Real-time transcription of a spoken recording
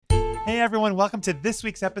Hey everyone, welcome to this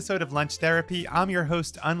week's episode of Lunch Therapy. I'm your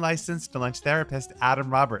host, unlicensed lunch therapist, Adam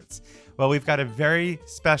Roberts. Well, we've got a very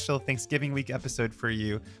special Thanksgiving week episode for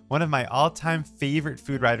you. One of my all-time favorite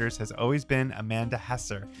food writers has always been Amanda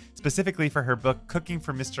Hesser, specifically for her book, Cooking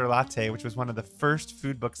for Mr. Latte, which was one of the first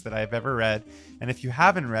food books that I've ever read. And if you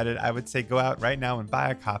haven't read it, I would say go out right now and buy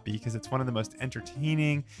a copy because it's one of the most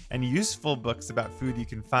entertaining and useful books about food you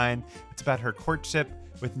can find. It's about her courtship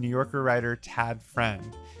with New Yorker writer Tad Friend.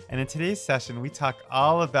 And in today's session, we talk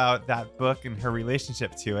all about that book and her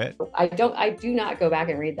relationship to it. I do not go back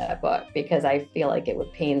and read that book because I feel like it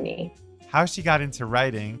would pain me. How she got into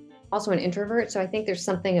writing. Also an introvert, so I think there's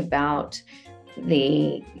something about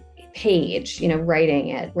the page, writing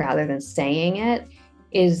it rather than saying it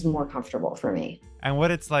is more comfortable for me. And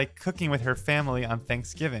what it's like cooking with her family on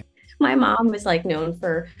Thanksgiving. My mom is known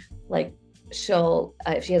for she'll,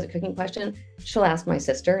 if she has a cooking question, she'll ask my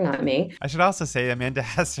sister, not me. I should also say Amanda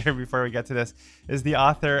Hesser, before we get to this, is the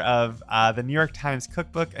author of the New York Times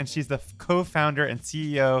Cookbook, and she's the co-founder and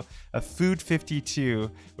CEO of Food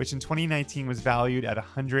 52, which in 2019 was valued at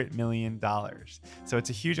 $100 million. So it's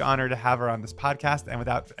a huge honor to have her on this podcast. And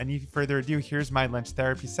without any further ado, here's my lunch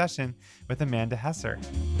therapy session with Amanda Hesser.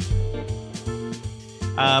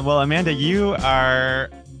 Well, Amanda, you are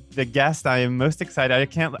the guest I am most excited.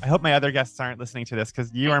 I hope my other guests aren't listening to this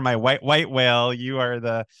because you are my white whale. You are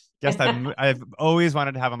the guest I've always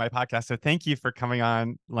wanted to have on my podcast. So thank you for coming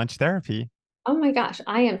on Lunch Therapy. Oh my gosh,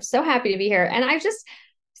 I am so happy to be here. And I just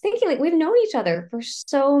thinking we've known each other for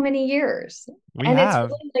so many years. We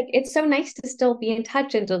have. It's really, it's so nice to still be in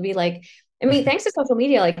touch and to be thanks to social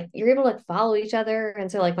media, you're able to follow each other.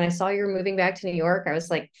 And so when I saw you were moving back to New York, I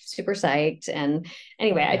was super psyched. And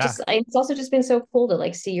anyway, it's also just been so cool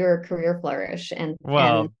to see your career flourish. And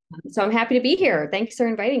so I'm happy to be here. Thanks for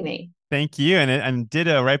inviting me. Thank you. And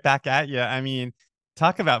ditto right back at you. I mean,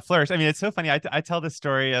 talk about flourish. I mean, it's so funny. I tell the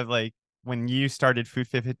story of when you started Food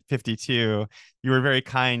 52, you were very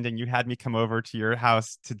kind and you had me come over to your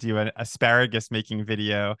house to do an asparagus making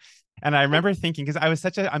video. And I remember thinking, because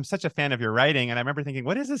I'm such a fan of your writing, and I remember thinking,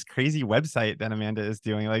 what is this crazy website that Amanda is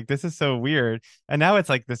doing? This is so weird. And now it's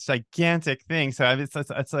this gigantic thing. So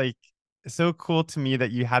it's so cool to me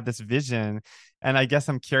that you had this vision. And I guess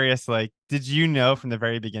I'm curious, did you know from the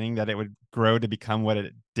very beginning that it would grow to become what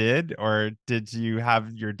it did? Or did you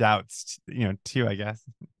have your doubts, too, I guess?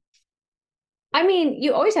 I mean,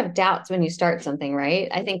 you always have doubts when you start something, right?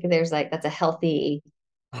 I think there's that's a healthy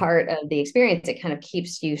part of the experience. It kind of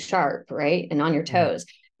keeps you sharp, right? And on your toes.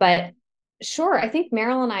 But sure, I think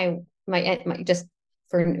Meryl and I, my just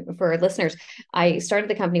for listeners, I started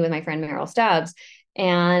the company with my friend Meryl Stubbs.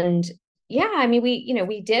 And yeah, I mean,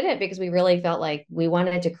 we did it because we really felt like we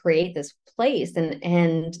wanted to create this place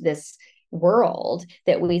and this world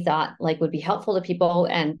that we thought would be helpful to people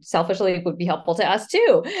and selfishly would be helpful to us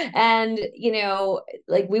too. And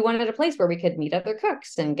we wanted a place where we could meet other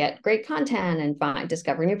cooks and get great content and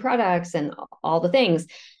discover new products and all the things.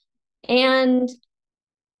 And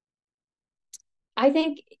I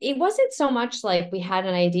think it wasn't so much we had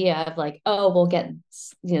an idea of we'll get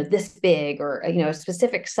this big or a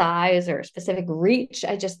specific size or a specific reach.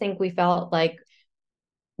 I just think we felt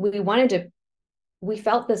we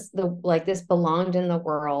felt this belonged in the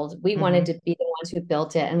world. We wanted to be the ones who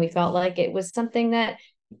built it. And we felt like it was something that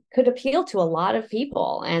could appeal to a lot of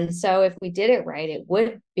people. And so if we did it right, it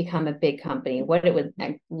would become a big company. What it would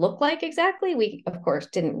look like exactly, we of course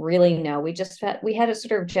didn't really know. We had a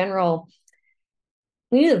sort of general,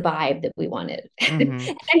 we knew the vibe that we wanted. I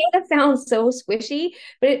know that sounds so squishy,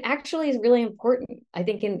 but it actually is really important. I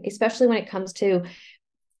think especially when it comes to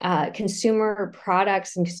consumer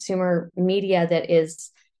products and consumer media that is,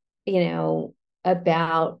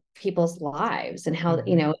 about people's lives and how,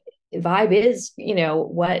 vibe is,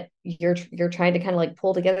 what you're trying to kind of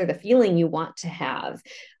pull together the feeling you want to have.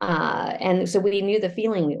 And so we knew the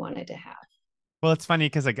feeling we wanted to have. Well, it's funny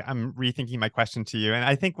because I'm rethinking my question to you. And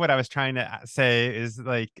I think what I was trying to say is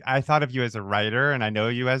I thought of you as a writer and I know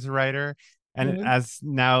you as a writer. And as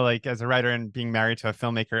now, as a writer and being married to a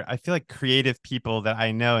filmmaker, I feel like creative people that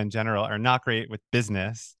I know in general are not great with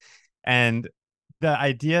business. And the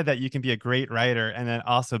idea that you can be a great writer and then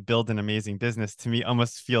also build an amazing business to me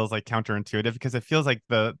almost feels counterintuitive because it feels like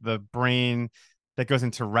the brain that goes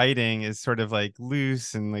into writing is sort of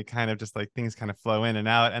loose and kind of just things kind of flow in and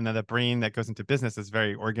out. And then the brain that goes into business is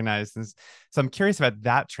very organized. And so I'm curious about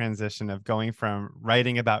that transition of going from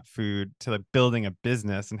writing about food to building a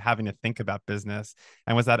business and having to think about business.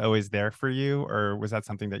 And was that always there for you, or was that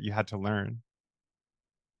something that you had to learn?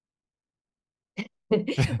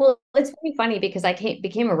 Well, it's pretty funny because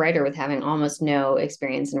became a writer with having almost no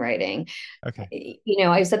experience in writing. Okay. It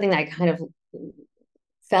was something that I kind of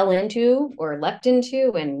fell into or leapt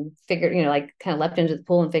into and figured, like kind of leapt into the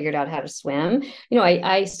pool and figured out how to swim.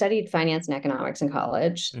 I studied finance and economics in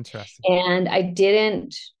college, Interesting. and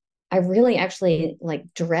I really actually like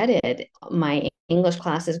dreaded my English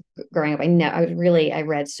classes growing up. I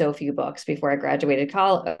read so few books before I graduated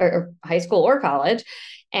college or high school or college.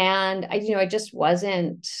 And I just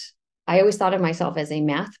wasn't, I always thought of myself as a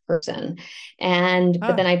math person.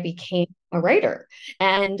 But then Ah. I became a writer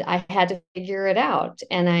and I had to figure it out.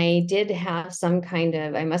 And I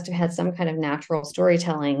must have had some kind of natural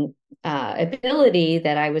storytelling ability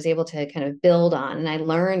that I was able to kind of build on. And I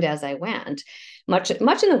learned as I went, much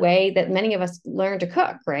in the way that many of us learn to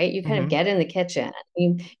cook, right? You kind of Mm-hmm. get in the kitchen.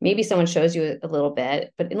 Maybe someone shows you a little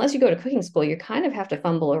bit, but unless you go to cooking school, you kind of have to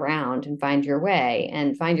fumble around and find your way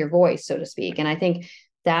and find your voice, so to speak. And I think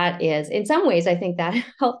that is, in some ways, I think that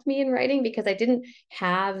helped me in writing because I didn't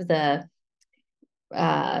have the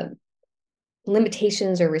uh,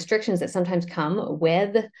 limitations or restrictions that sometimes come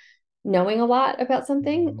with knowing a lot about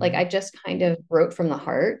something. Like Mm-hmm. I just kind of wrote from the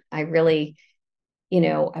heart. I really, you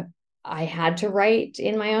know, I had to write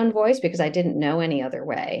in my own voice because I didn't know any other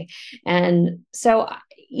way. And so,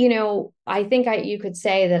 I think you could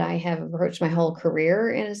say that I have approached my whole career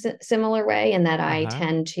in a similar way, and that I Uh-huh.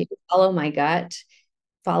 tend to follow my gut,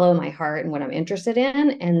 follow my heart and what I'm interested in,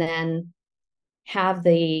 and then have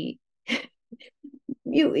the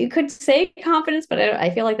you could say confidence, but I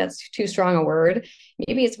feel like that's too strong a word.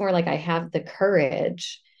 Maybe it's more like I have the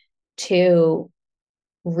courage to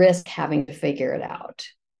risk having to figure it out.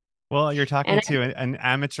 Well, you're And talking to an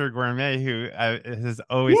amateur gourmet who has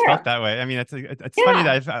always felt yeah, that way. I mean, it's funny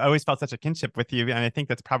that yeah, I always felt such a kinship with you, and I think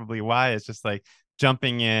that's probably why it's just like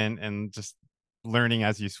jumping in and just learning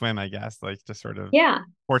as you swim, I guess, like just sort of yeah.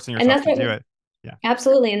 forcing And yourself that's to what do it. Yeah.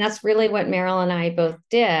 absolutely. And that's really what Meryl and I both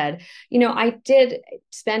did. I did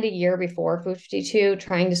spend a year before Food 52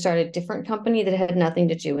 trying to start a different company that had nothing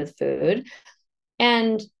to do with food.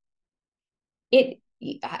 And it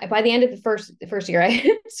by the end of the first year, I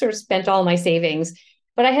sort of spent all my savings,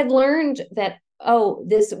 but I had learned that, oh,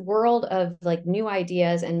 this world of like new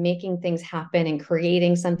ideas and making things happen and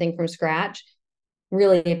creating something from scratch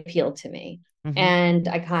really appealed to me. Mm-hmm. And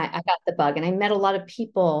I got the bug, and I met a lot of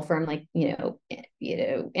people from like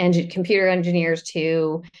computer engineers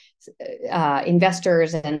to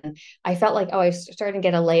investors, and I felt like, oh, I was starting to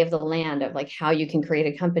get a lay of the land of like how you can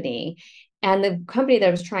create a company. And the company that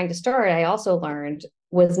I was trying to start, I also learned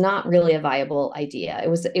was not really a viable idea. It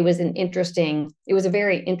was a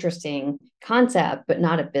very interesting concept, but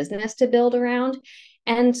not a business to build around.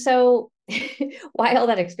 And so while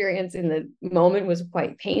that experience in the moment was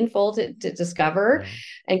quite painful to discover Right.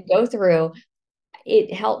 and go through,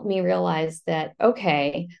 it helped me realize that,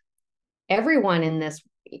 okay, everyone in this,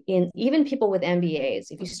 in even people with MBAs,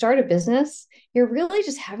 if you start a business, you're really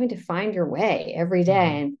just having to find your way every Mm-hmm.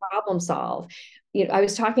 day and problem solve. I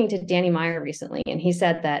was talking to Danny Meyer recently, and he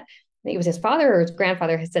said that it was his father or his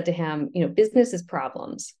grandfather had said to him, business is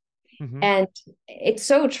problems. Mm-hmm. And it's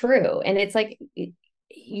so true. And it's like,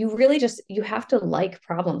 you really just, you have to like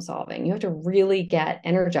problem solving. You have to really get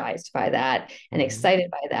energized by that and Mm-hmm.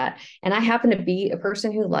 excited by that. And I happen to be a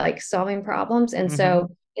person who likes solving problems. And Mm-hmm.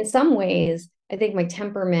 so in some ways, I think my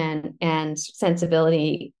temperament and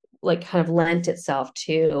sensibility like kind of lent itself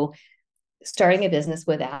to starting a business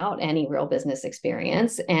without any real business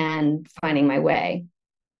experience and finding my way.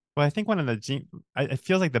 Well, I think one of it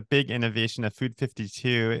feels like the big innovation of Food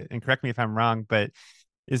 52, and correct me if I'm wrong, but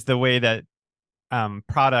is the way that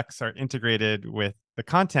products are integrated with the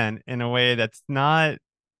content in a way that's not,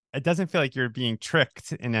 it doesn't feel like you're being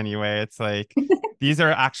tricked in any way. It's like these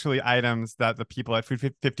are actually items that the people at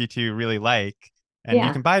Food 52 really like. And you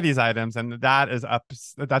Yeah. can buy these items, and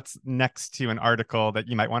that's next to an article that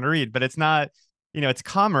you might want to read. But it's not, it's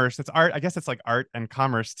commerce, it's art. I guess it's like art and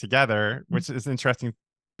commerce together, which is interesting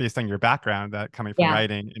based on your background, that coming from Yeah.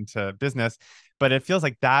 writing into business. But it feels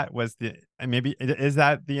like that was and maybe is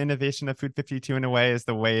that the innovation of Food 52 in a way, is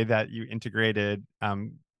the way that you integrated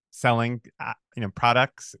selling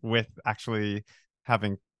products with actually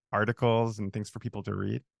having articles and things for people to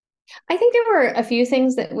read. I think there were a few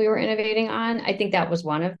things that we were innovating on. I think that was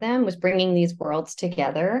one of them, was bringing these worlds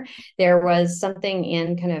together. There was something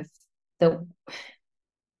in kind of the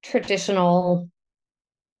traditional,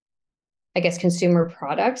 I guess, consumer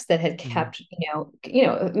products that had Mm-hmm. kept,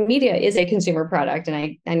 media is a consumer product.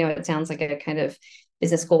 And I know it sounds like a kind of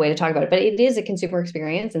business school way to talk about it, but it is a consumer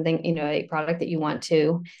experience and a product that you want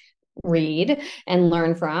to read and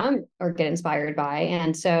learn from or get inspired by.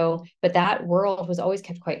 And so, but that world was always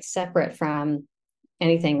kept quite separate from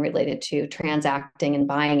anything related to transacting and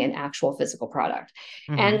buying an actual physical product.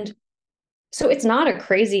 Hmm. And so it's not a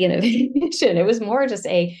crazy innovation. It was more just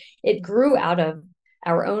it grew out of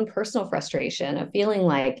our own personal frustration of feeling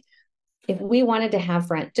like if we wanted to have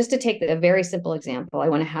friends, just to take a very simple example, I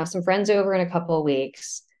want to have some friends over in a couple of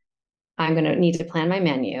weeks. I'm going to need to plan my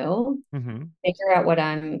menu, Hmm. figure out what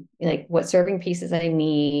I'm like, what serving pieces I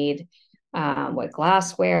need, what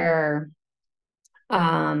glassware.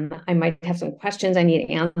 I might have some questions I need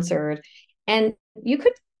answered. And you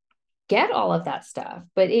could get all of that stuff,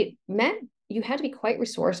 but it meant you had to be quite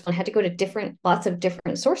resourceful and had to go to lots of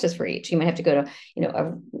different sources for each. You might have to go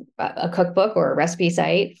to, a cookbook or a recipe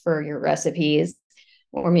site for your recipes,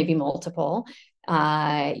 or maybe multiple.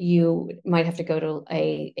 You might have to go to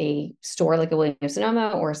a store like a Williams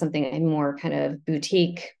Sonoma or something, a more kind of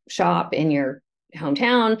boutique shop in your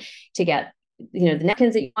hometown to get, the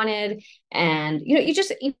napkins that you wanted. And,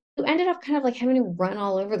 you ended up kind of like having to run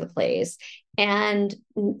all over the place. And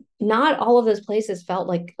not all of those places felt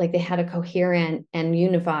like they had a coherent and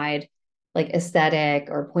unified like aesthetic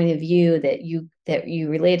or point of view that you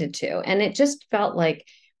related to. And it just felt like,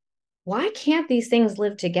 why can't these things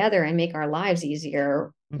live together and make our lives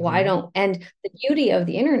easier? Why Hmm. don't, and the beauty of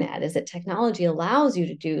the internet is that technology allows you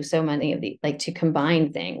to do so many of the, like, to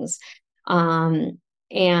combine things. Um,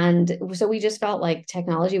 and so we just felt like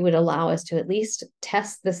technology would allow us to at least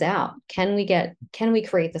test this out. Can we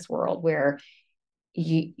create this world where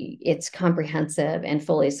it's comprehensive and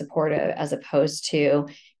fully supportive, as opposed to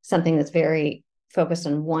something that's very focused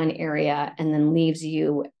on one area and then leaves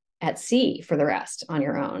you at sea for the rest on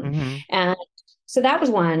your own. Hmm. And so that was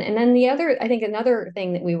one. And then the other, I think another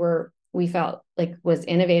thing that we felt like was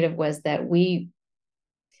innovative was that we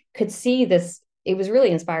could see this. It was really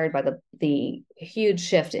inspired by the huge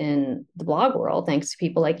shift in the blog world, thanks to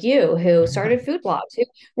people like you who started food blogs, who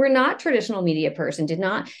were not traditional media person, did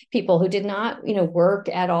not people who did not, work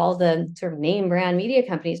at all the sort of name brand media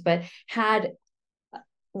companies, but had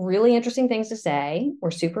really interesting things to say, were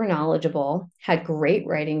super knowledgeable, had great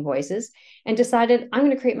writing voices, and decided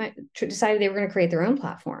decided they were going to create their own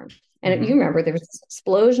platform. And you Hmm. remember there was this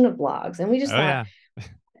explosion of blogs, and we just Oh thought yeah.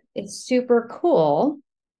 it's super cool.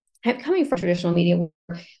 Coming from traditional media,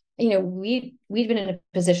 we'd been in a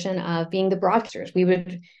position of being the broadcasters. We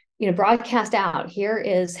would, broadcast out. Here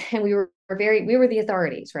is, and we were the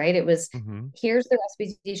authorities, right? It was, Hmm. here's the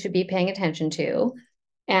recipes you should be paying attention to,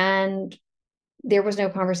 and there was no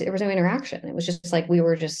conversation, there was no interaction. It was just like we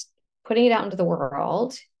were just putting it out into the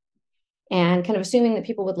world and kind of assuming that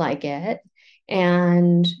people would like it,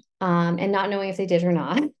 and not knowing if they did or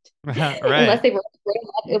not, Right. unless they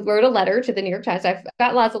wrote a letter to the New York Times. I've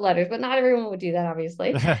got lots of letters, but not everyone would do that,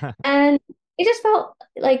 obviously. And it just felt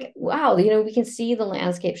like, wow, we can see the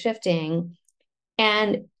landscape shifting.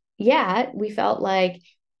 And yet we felt like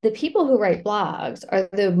the people who write blogs are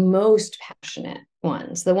the most passionate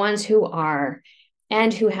ones, the ones who are,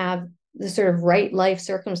 and who have the sort of right life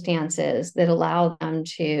circumstances that allow them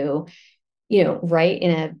to, write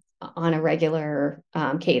on a regular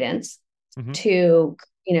cadence, Hmm. to,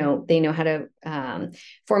 they know how to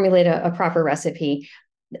formulate a proper recipe.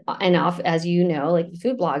 And as you know, like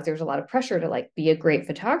food blogs, there's a lot of pressure to like be a great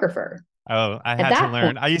photographer. Oh, I At had to that point,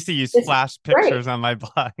 learn. I used to use it's flash right. pictures on my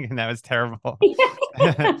blog, and that was terrible.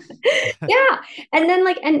 Yeah. And then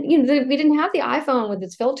like, and we didn't have the iPhone with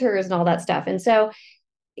its filters and all that stuff. And so,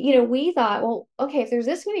 we thought, well, okay, if there's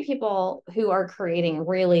this many people who are creating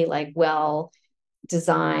really like well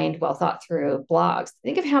designed, well thought through blogs,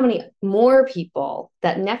 think of how many more people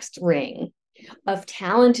that next ring of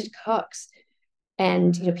talented cooks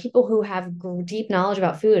and people who have deep knowledge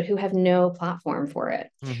about food who have no platform for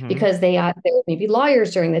it Hmm. because they're maybe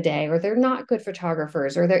lawyers during the day, or they're not good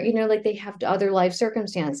photographers, or they're like they have other life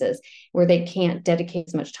circumstances where they can't dedicate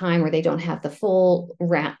as much time, or they don't have the full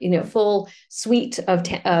suite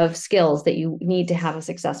of skills that you need to have a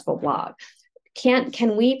successful blog.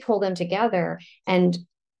 Can we pull them together and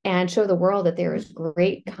show the world that there is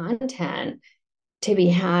great content to be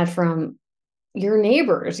had from your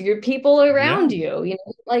neighbors, your people around Yeah. you,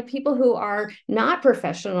 like people who are not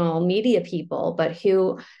professional media people, but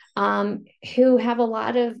who have a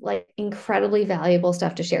lot of like incredibly valuable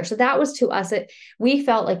stuff to share. So that was, to us, it we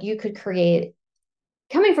felt like you could create,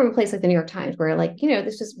 coming from a place like the New York Times, where like,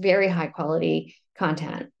 this was very high quality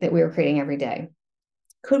content that we were creating every day.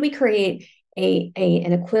 Could we create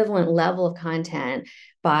an equivalent level of content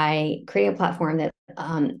by creating a platform that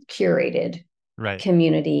curated Right.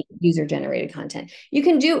 community user generated content? You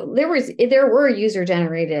can do, there were user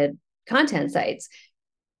generated content sites,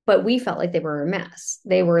 but we felt like they were a mess.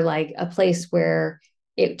 They were like a place where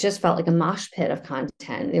it just felt like a mosh pit of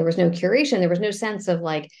content. There was no curation. There was no sense of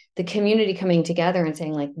like the community coming together and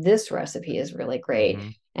saying like, this recipe is really great. Hmm.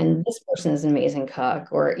 And this person is an amazing cook,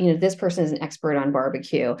 or, this person is an expert on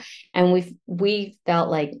barbecue. And we felt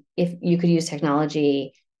like if you could use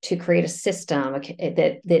technology to create a system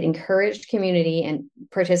that encouraged community and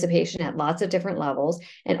participation at lots of different levels,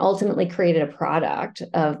 and ultimately created a product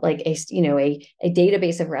of like a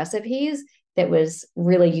database of recipes that was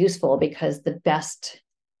really useful because the best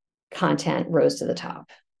content rose to the top.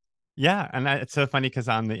 Yeah, and it's so funny because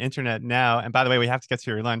on the internet now, and by the way, we have to get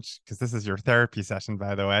to your lunch because this is your therapy session,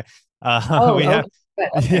 by the way. Oh, We oh, have, good.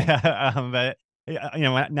 Okay. yeah, but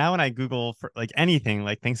now when I Google for like anything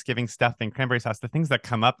like Thanksgiving stuffing, cranberry sauce, the things that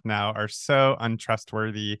come up now are so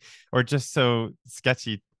untrustworthy or just so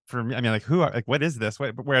sketchy for me. I mean, like what is this?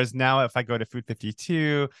 Whereas now, if I go to Food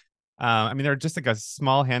 52, I mean, there are just like a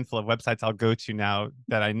small handful of websites I'll go to now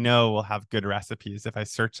that I know will have good recipes if I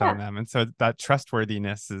search on Yeah. them. And so that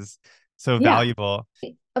trustworthiness is so Yeah. valuable.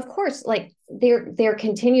 Of course, like there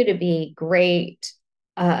continue to be great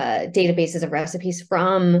databases of recipes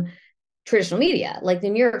from traditional media, like the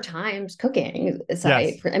New York Times cooking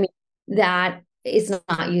site. Yes. I mean, that is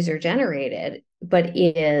not user generated, but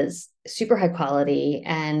it is super high quality,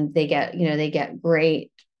 and they get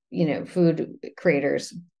great, food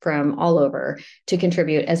creators from all over to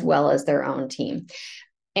contribute as well as their own team.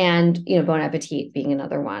 And Bon Appetit being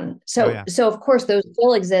another one. Oh, So yeah. so of course those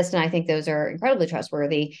still exist, and I think those are incredibly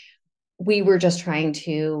trustworthy. We were just trying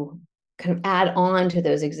to kind of add on to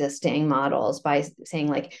those existing models by saying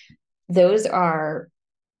like those are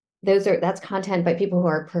that's content by people who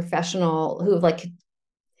are professional, who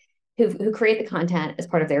create the content as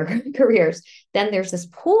part of their careers. Then there's this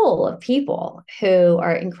pool of people who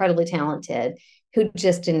are incredibly talented who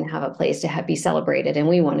just didn't have a place to be celebrated, and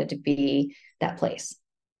we wanted to be that place.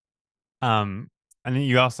 Um, and then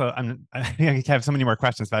you also, I have so many more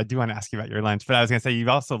questions, but I do want to ask you about your lunch. But I was going to say, you've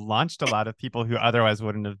also launched a lot of people who otherwise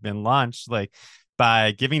wouldn't have been launched, like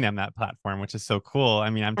by giving them that platform, which is so cool. I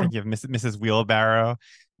mean, I'm thinking of Mrs. Wheelbarrow,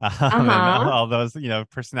 and Uh-huh. all those,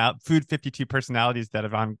 Food 52 personalities that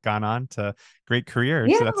have gone on to great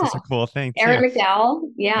careers. So that's Yeah. such a cool thing too. Erin McDowell.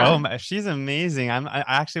 Oh, Yeah. she's amazing. I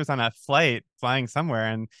actually was on a flight flying somewhere,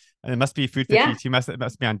 and it must be Food Yeah. 52. It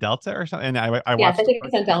must be on Delta or something. And I Yes, I watched think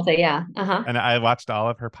it's on Delta. Yeah. Uh-huh. and I watched all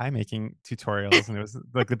of her pie making tutorials, and it was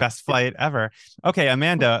like the best flight ever. Okay,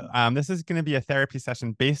 Amanda, this is going to be a therapy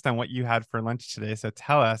session based on what you had for lunch today. So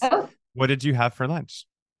tell us, Oh, what did you have for lunch?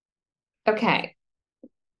 okay.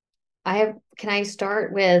 Can I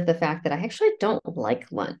start with the fact that I actually don't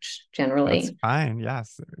like lunch That's generally? fine.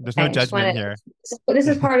 Yes, there's no I just want judgment to, here. this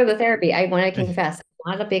is part of the therapy. I want to confess,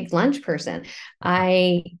 I'm not a big lunch person.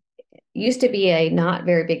 I used to be a not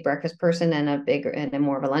very big breakfast person and a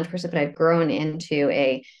more of a lunch person, but I've grown into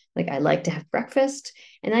I like to have breakfast,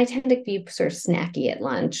 and I tend to be sort of snacky at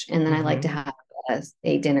lunch. And then I like to Hmm. have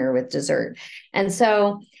a dinner with dessert. And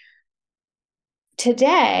so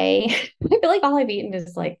today, I feel like all I've eaten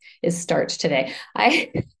is starch today.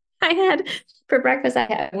 I had for breakfast.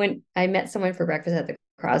 I met someone for breakfast at the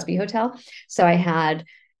Crosby Hotel, so I had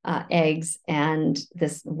eggs and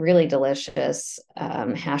this really delicious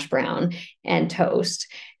hash brown and toast.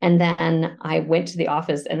 And then I went to the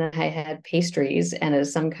office, and then I had pastries and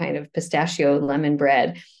some kind of pistachio lemon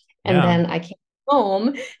bread. And Yeah. then I came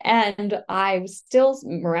home, and I was still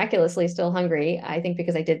miraculously still hungry. I think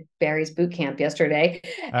because I did Barry's boot camp yesterday,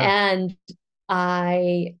 Oh, and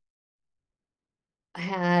I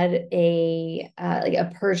had a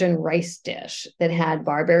Persian rice dish that had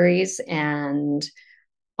barberries and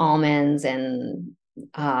almonds and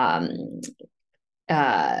um,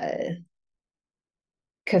 uh,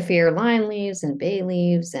 kaffir lime leaves and bay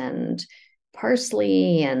leaves and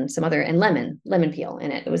parsley and some other and lemon peel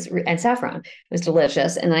in it. It was and saffron. It was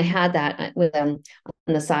delicious. And I had that with on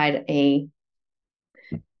the side and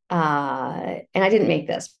I didn't make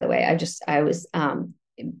this by the way. I was and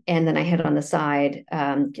then I had on the side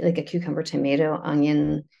like a cucumber tomato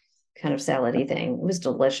onion kind of salady thing. It was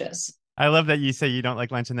delicious. I love that you say you don't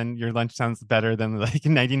like lunch, and then your lunch sounds better than like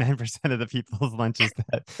 99% of the people's lunches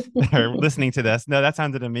that are listening to this. No, that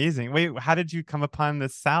sounded amazing. Wait, how did you come upon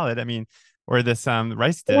this salad? I mean, or this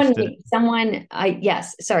rice dish?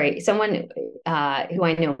 Yes, sorry, someone who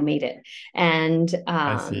I know made it, and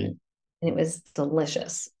I see. it was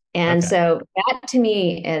delicious. And Okay. so that to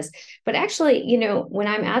me is, but actually, when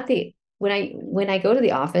I'm at the when I go to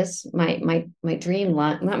the office, my dream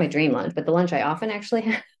lunch, not my dream lunch, but the lunch I often actually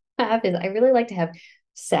have is I really like to have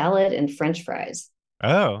salad and French fries.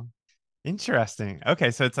 Oh. Interesting.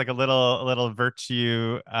 Okay, so it's like a little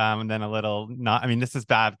virtue, and then a little not. I mean, this is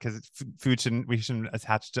bad because food shouldn't we shouldn't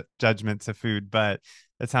attach judgment to food, but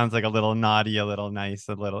it sounds like a little naughty, a little nice,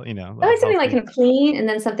 a little, you know, a I little like something like healthy. kind of clean, and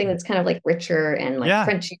then something that's kind of like richer and like Yeah.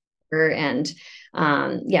 crunchier and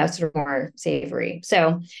yeah, sort of more savory.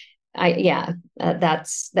 So I yeah,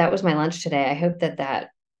 that was my lunch today. I hope that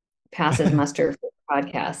that passes muster for the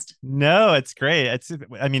podcast. No, it's great. It's,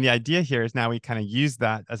 I mean, the idea here is now we kind of use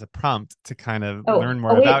that as a prompt to kind of Oh, learn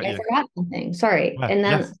more oh wait, about I you. forgot something. Sorry. What? And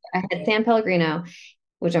then Yes. I had San Pellegrino,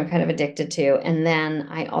 which I'm kind of addicted to, and then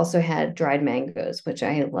I also had dried mangoes, which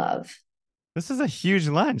I love. This is a huge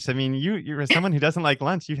lunch. I mean, you're someone who doesn't like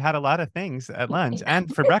lunch. You've had a lot of things at lunch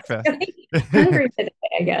and for breakfast. Hungry today,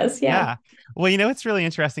 I guess. Yeah. Yeah. Well, you know what's really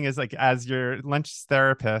interesting is like as your lunch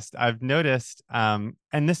therapist, I've noticed, and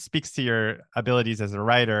this speaks to your abilities as a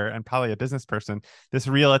writer and probably a business person, this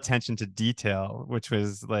real attention to detail, which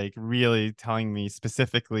was like really telling me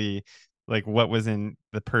specifically like what was in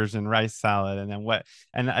the Persian rice salad and then what,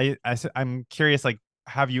 and I'm curious, like,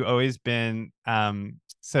 have you always been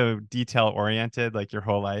so detail oriented like your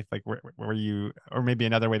whole life? Like were you, or maybe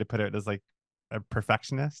another way to put it is like a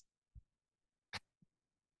perfectionist?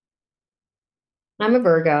 I'm a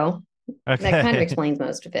Virgo. That kind of Okay. explains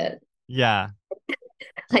most of it. Yeah.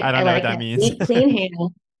 I Like I don't know what like to that have means. clean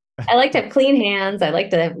hands. I like to have clean hands. I like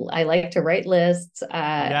to write lists.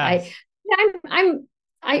 Yes. I'm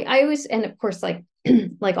I always, and of course, like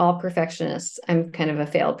like all perfectionists, I'm kind of a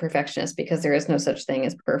failed perfectionist because there is no such thing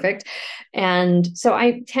as perfect. And so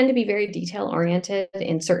I tend to be very detail oriented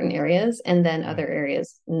in certain areas and then Yeah. other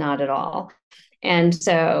areas not at all. And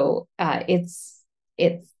so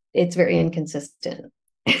it's very inconsistent.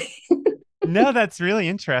 No, that's really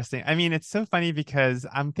interesting. I mean, it's so funny because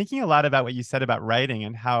I'm thinking a lot about what you said about writing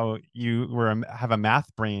and how you have a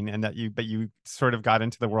math brain and that but you sort of got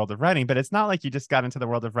into the world of writing, but it's not like you just got into the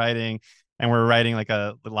world of writing and were writing like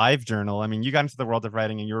a live journal. I mean, you got into the world of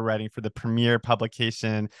writing and you were writing for the premier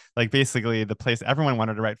publication, like basically the place everyone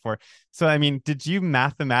wanted to write for. So, I mean, did you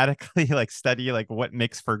mathematically like study like what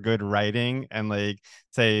makes for good writing and like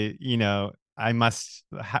say, you know, I must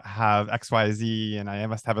have XYZ and I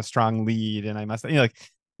must have a strong lead and I must, you know, like,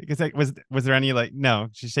 because like, was there any like, no,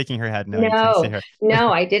 she's shaking her head. No, you can't see No, her.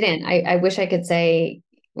 no, I didn't. I wish I could say,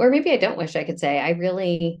 or maybe I don't wish I could say,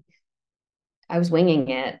 I was winging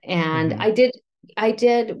it. And Hmm. I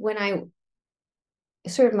did when I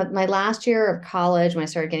sort of my last year of college, when I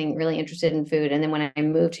started getting really interested in food. And then when I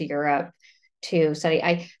moved to Europe to study,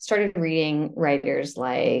 I started reading writers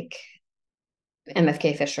like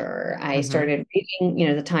MFK Fisher. I Hmm. started reading, you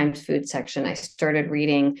know, the Times food section. I started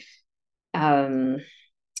reading um,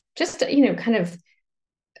 just, you know, kind of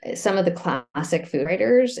some of the classic food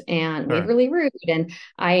writers and Sure. Waverly Root. And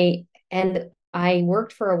I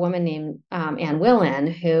worked for a woman named Anne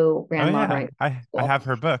Willan who Oh ran yeah. Modern I School. have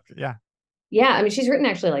her book. Yeah. Yeah, I mean, she's written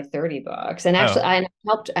actually like 30 books. And actually, Oh. I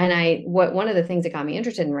helped. And I, what one of the things that got me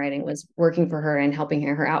interested in writing was working for her and helping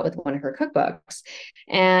her out with one of her cookbooks.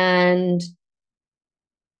 And,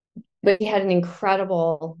 but she had an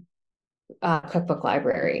incredible cookbook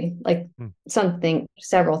library, like Hmm. something,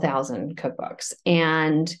 several thousand cookbooks,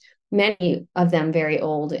 and many of them very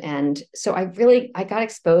old. And so I got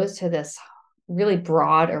exposed to this really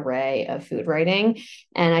broad array of food writing,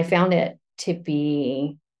 and I found it to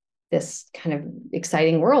be this kind of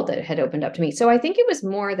exciting world that had opened up to me. So I think it was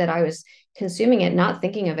more that I was consuming it, not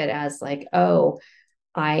thinking of it as like, oh,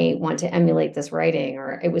 I want to emulate this writing,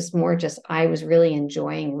 or it was more just I was really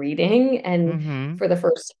enjoying reading and Hmm. for the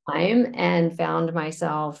first time and found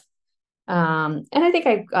myself and I think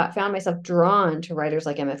found myself drawn to writers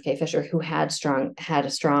like MFK Fisher who had a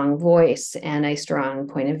strong voice and a strong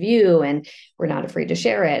point of view and were not afraid to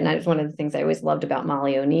share it. And that was one of the things I always loved about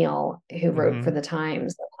Molly O'Neill, who wrote for Hmm. the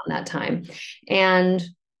Times around that time. And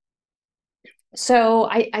so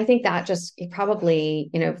I think that just it probably,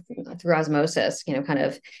 you know, through osmosis, you know, kind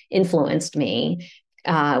of influenced me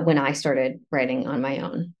when I started writing on my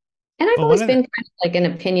own. And I've Well, one always of the, been kind of like an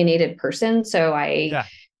opinionated person. So yeah.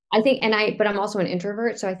 I think, but I'm also an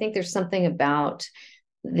introvert. So I think there's something about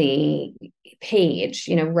the page,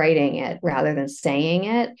 you know, writing it rather than saying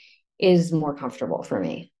it is more comfortable for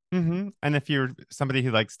me. And if you're somebody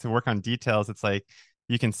who likes to work on details, it's like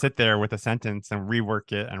you can sit there with a sentence and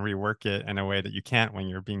rework it in a way that you can't when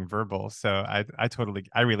you're being verbal. So I totally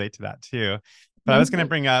I relate to that too. But I was going to Mhm.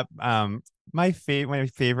 bring up my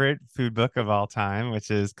favorite food book of all time,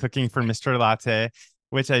 which is Cooking for Mr. Latte,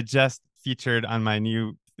 which I just featured on my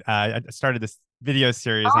new. I started this video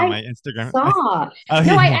series on I my Instagram. saw. Oh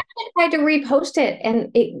No, I yeah. actually tried to repost it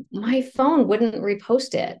and my phone wouldn't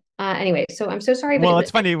repost it. Anyway, so I'm so sorry, but Well, it was,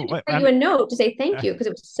 it's I funny. should write you a note to say thank you because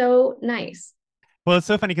it was so nice. Well, it's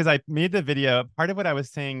so funny because I made the video. Part of what I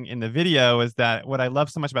was saying in the video is that what I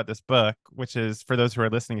love so much about this book, which is for those who are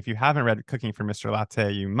listening, if you haven't read Cooking for Mr.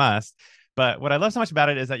 Latte, you must. But what I love so much about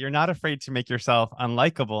it is that you're not afraid to make yourself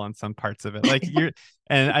unlikable in some parts of it. Like you're,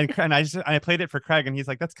 I played it for Craig, and he's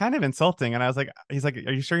like, "That's kind of insulting." And I was like, "He's like,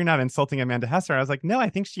 are you sure you're not insulting Amanda Hesser?" And I was like, "No, I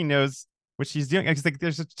think she knows what she's doing." It's like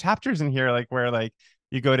there's chapters in here like where like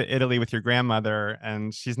you go to Italy with your grandmother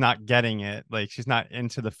and she's not getting it. Like she's not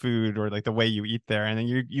into the food or like the way you eat there. And then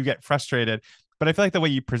you get frustrated. But I feel like the way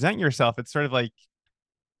you present yourself, it's sort of like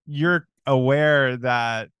you're aware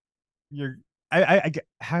that you're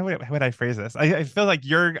how would I phrase this? I feel like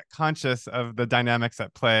you're conscious of the dynamics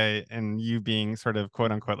at play and you being sort of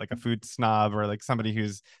quote unquote like a food snob or like somebody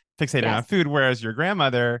who's fixated on Yes. food, whereas your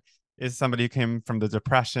grandmother is somebody who came from the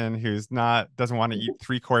depression, who's not doesn't want to eat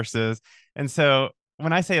three courses. And so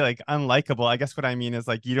when I say like unlikable, I guess what I mean is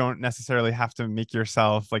like you don't necessarily have to make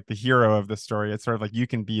yourself like the hero of the story. It's sort of like you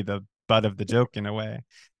can be the butt of the joke in a way.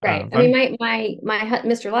 Right. I But mean,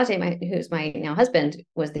 Mr. Latte, who's my now husband,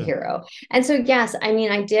 was the yeah. hero. And so, yes, I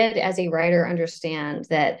mean, I did as a writer understand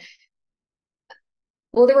that,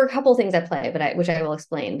 well, there were a couple of things at play, which I will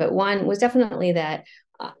explain. But one was definitely that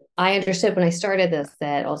I understood when I started this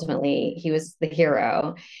that ultimately he was the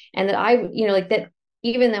hero, and that like that.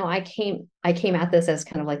 Even though I came at this as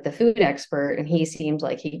kind of like the food expert, and he seemed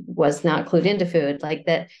like he was not clued into food, like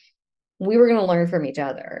that we were going to learn from each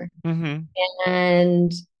other, Mm-hmm.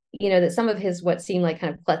 and that some of his what seemed like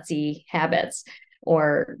kind of klutzy habits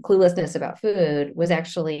or cluelessness about food was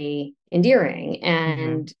actually endearing,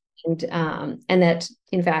 Mm-hmm. and that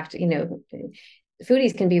in fact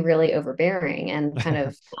foodies can be really overbearing and kind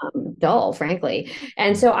of dull, frankly.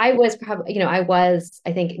 And Yeah. so I was probably,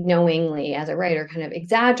 I think, knowingly as a writer, kind of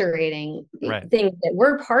exaggerating Right. things that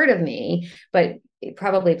were part of me, but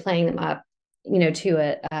probably playing them up,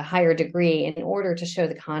 to a higher degree in order to show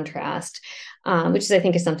the contrast, which is, I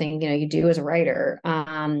think, is something, you do as a writer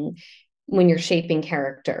when you're shaping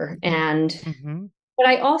character. Mm-hmm. But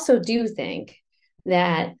I also do think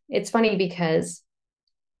that it's funny because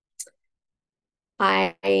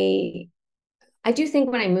I I do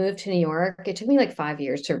think when I moved to New York, it took me like 5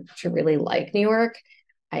 years to really like New York.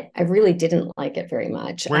 I really didn't like it very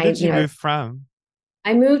much. Where did you move from?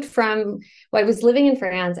 I moved from, well, I was living in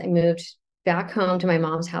France. I moved back home to my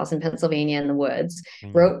mom's house in Pennsylvania in the woods, Yeah.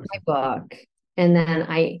 wrote my Okay. book, and then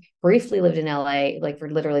I briefly lived in LA like for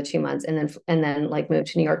literally 2 months, and then like moved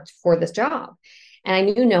to New York for this job. And I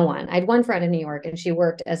knew no one. I had one friend in New York, and she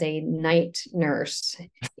worked as a night nurse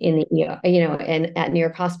in the and at New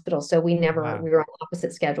York Hospital. So Wow. we were on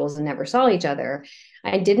opposite schedules and never saw each other.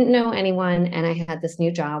 I didn't know anyone, and I had this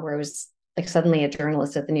new job where I was like suddenly a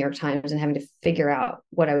journalist at the New York Times and having to figure out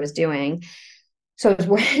what I was doing. So I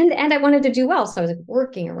was, and I wanted to do well. So I was like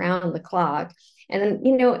working around the clock. And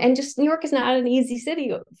then, and just New York is not an easy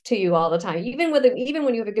city to you all the time, even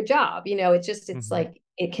when you have a good job, it's Mm-hmm. like,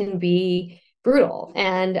 it can be brutal.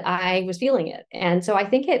 And I was feeling it. And so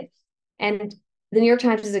and the New York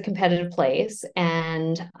Times is a competitive place.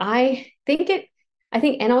 And I think,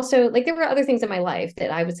 and also like there were other things in my life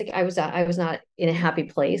that I was like, I was not in a happy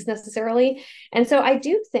place necessarily. And so I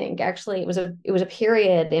do think actually it was a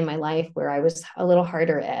period in my life where I was a little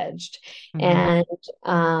harder edged. Mm-hmm.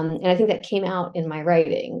 And I think that came out in my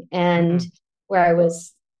writing, Mm-hmm. and where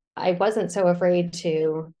I wasn't so afraid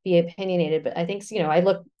to be opinionated. But I think,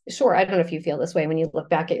 sure, I don't know if you feel this way when you look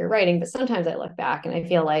back at your writing, but sometimes I look back and I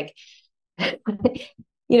feel like,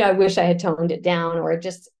 I wish I had toned it down or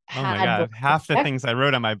just Oh my had more God. Half the things I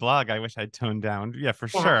wrote on my blog, I wish I'd toned down. Yeah, for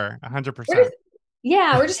yeah. sure. We're 100%. just,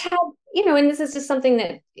 yeah, we're just had, and this is just something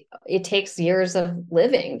that it takes years of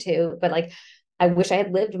living to, but like, I wish I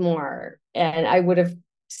had lived more and I would have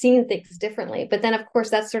seen things differently. But then, of course,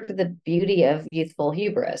 that's sort of the beauty of youthful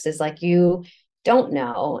hubris is like you don't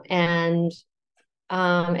know. And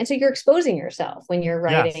so you're exposing yourself Yes. when you're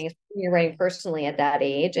writing personally at that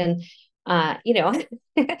age. And, I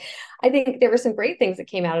think there were some great things that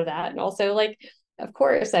came out of that. And also like, of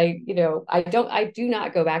course, I do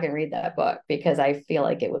not go back and read that book because I feel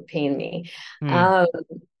like it would pain me. Hmm. Um,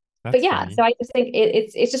 but That's yeah, funny. so I just think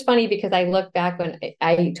it's just funny because I look back when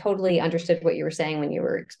I totally understood what you were saying when you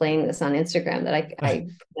were explaining this on Instagram that I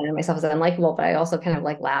presented myself as unlikable, but I also kind of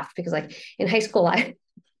like laughed because like in high school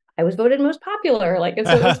I was voted most popular. Like, and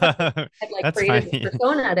so it was funny. I like That's created this funny.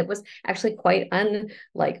 persona that was actually quite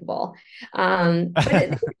unlikable.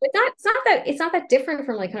 But it's not that different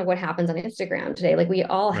from like kind of what happens on Instagram today. Like we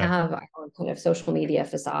all Right. have our kind of social media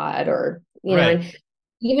facade or, Right.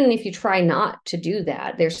 even if you try not to do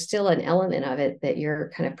that, there's still an element of it that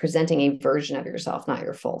you're kind of presenting a version of yourself, not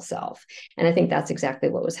your full self. And I think that's exactly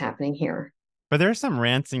what was happening here. But there's some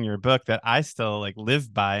rants in your book that I still like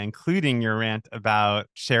live by, including your rant about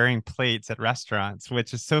sharing plates at restaurants,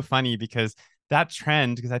 which is so funny because that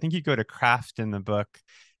trend, because I think you go to craft in the book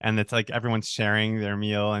and it's like everyone's sharing their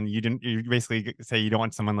meal and you basically say you don't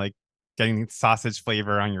want someone like getting sausage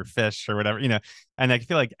flavor on your fish or whatever, and I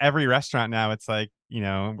feel like every restaurant now it's like,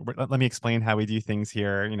 let me explain how we do things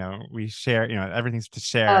here. We share, everything's to Oh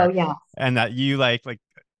share, yeah. and that you like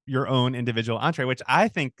your own individual entree, which I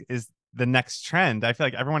think is the next trend. I feel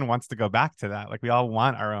like everyone wants to go back to that. Like we all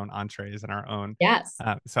want our own entrees and our own. Yes.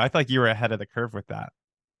 So I feel like you were ahead of the curve with that.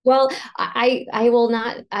 Well, I will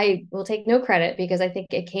not, I will take no credit because I think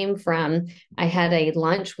it came from, I had a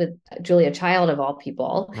lunch with Julia Child of all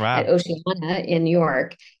people at Wow. Oceana in New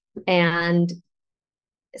York. And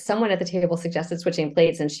someone at the table suggested switching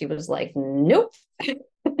plates, and she was like, nope,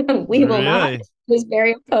 we will not. Really? Was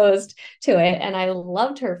very opposed to it. And I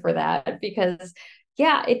loved her for that because,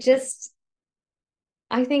 yeah, it just,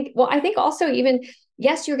 I think also even,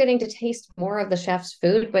 yes, you're getting to taste more of the chef's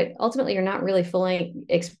food, but ultimately you're not really fully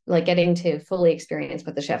like getting to fully experience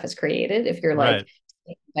what the chef has created if you're like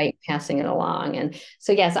Right. passing it along. And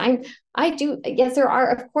so, yes, I do. Yes, there are,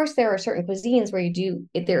 of course, there are certain cuisines where you do,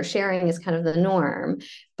 their sharing is kind of the norm,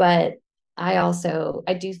 but I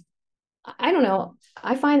do, I don't know.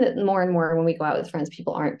 I find that more and more when we go out with friends,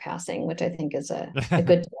 people aren't passing, which I think is a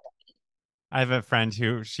good. I have a friend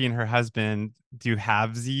who she and her husband do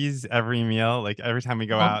halvesies every meal. Like every time we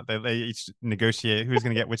go out, they each negotiate who's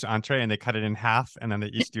going to get which entree and they cut it in half and then they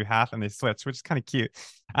each do half and they switch, which is kind of cute.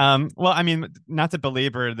 Well, I mean, not to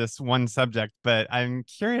belabor this one subject, but I'm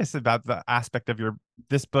curious about the aspect of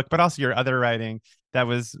this book, but also your other writing that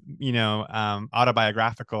was,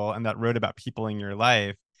 autobiographical and that wrote about people in your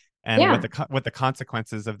life and Yeah. what the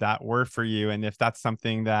consequences of that were for you, and if that's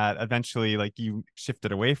something that eventually like you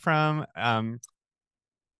shifted away from,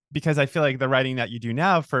 because I feel like the writing that you do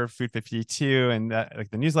now for Food 52 and that,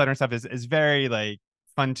 like the newsletter and stuff is very like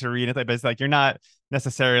fun to read, but it's like you're not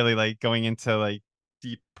necessarily like going into like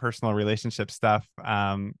deep personal relationship stuff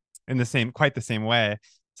in quite the same way.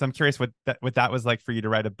 So I'm curious what that was like for you to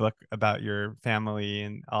write a book about your family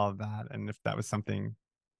and all of that, and if that was something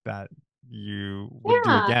that you would do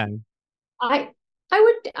Yeah. again. I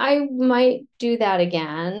I might do that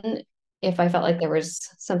again if I felt like there was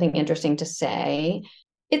something interesting to say.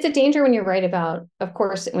 It's a danger when you write about, of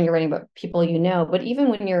course, when you're writing about people you know, but even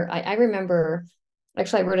when I remember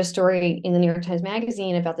actually I wrote a story in the New York Times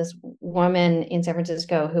Magazine about this woman in San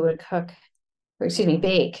Francisco who would cook, or excuse me,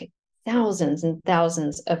 bake thousands and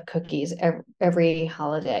thousands of cookies every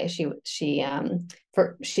holiday. She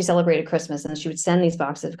celebrated Christmas and she would send these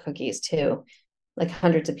boxes of cookies to like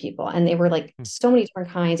hundreds of people, and they were like Hmm. so many different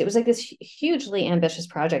kinds. It was like this hugely ambitious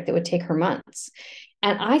project that would take her months,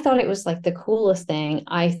 and I thought it was like the coolest thing.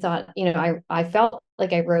 I thought, I felt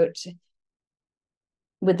like I wrote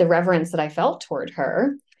with the reverence that I felt toward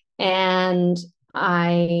her. And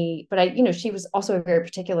she was also a very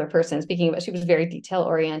particular person. Speaking of it, she was very detail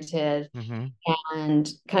oriented Mm-hmm. and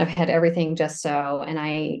kind of had everything just so. And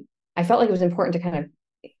I felt like it was important to kind of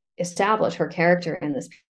establish her character in this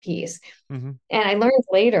piece. Mm-hmm. And I learned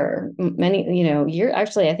later, many,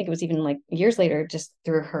 actually, I think it was even like years later, just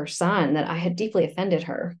through her son, that I had deeply offended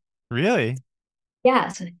her. Really?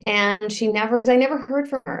 Yes. And I never heard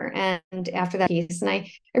from her. And after that piece, and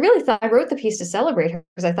I really thought I wrote the piece to celebrate her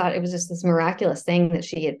because I thought it was just this miraculous thing that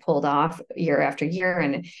she had pulled off year after year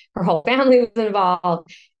and her whole family was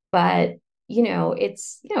involved. But,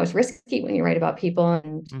 it's risky when you write about people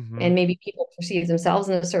Mm-hmm. and maybe people perceive themselves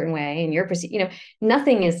in a certain way and you're perceived,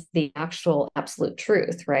 nothing is the actual absolute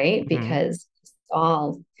truth, right? Mm-hmm. Because it's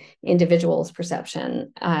all individual's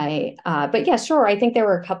perception. But yeah, sure. I think there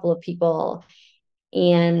were a couple of people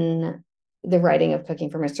in the writing of Cooking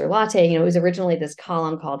for Mr. Latte. It was originally this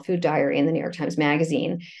column called Food Diary in the New York Times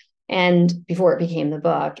Magazine, and before it became the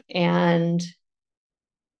book. And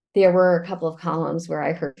there were a couple of columns where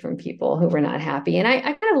I heard from people who were not happy. And I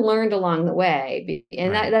kind of learned along the way.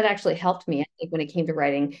 And Right. that actually helped me, I think, when it came to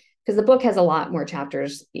writing, because the book has a lot more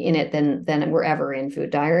chapters in it than were ever in Food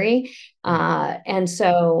Diary. Mm. And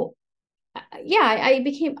so, yeah, I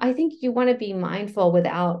think you want to be mindful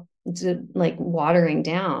without like watering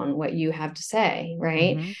down what you have to say,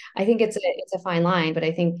 right? Mm-hmm. I think it's a fine line, but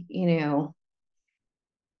I think,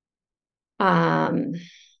 um,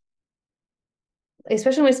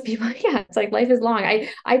 especially when people, yeah, it's like life is long.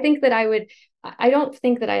 I think that I don't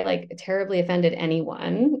think that I like terribly offended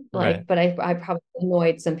anyone, Right. like, but I probably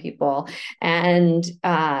annoyed some people. And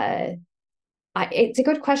It's a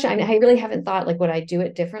good question. I mean, I really haven't thought like would I do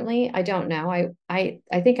it differently? I don't know. I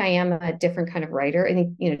think I am a different kind of writer. I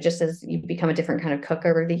think, just as you become a different kind of cook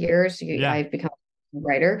over the years, Yeah, I've become a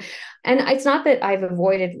writer. And it's not that I've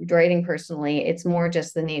avoided writing personally. It's more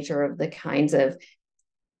just the nature of the kinds of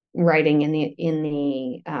writing in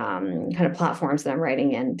the kind of platforms that I'm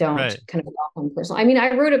writing in don't right. kind of welcome personal. I mean,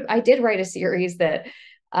 I did write a series that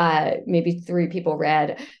maybe three people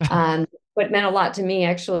read, but meant a lot to me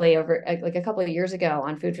actually over like a couple of years ago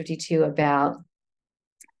on Food 52 about,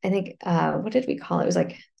 I think, what did we call it? It was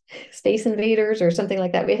like Space Invaders or something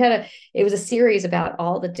like that. It was a series about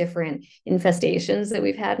all the different infestations that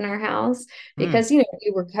we've had in our house Mm, because, we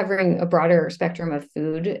were covering a broader spectrum of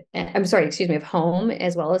food. I'm sorry, excuse me, of home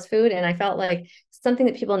as well as food. And I felt like something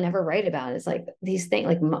that people never write about is like these things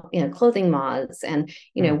like, clothing moths. And,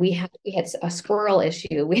 mm. we had a squirrel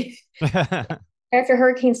issue. After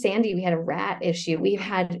Hurricane Sandy, we had a rat issue. We've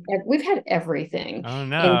had everything Oh in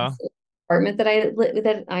no. this apartment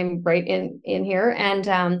that I'm right in here, and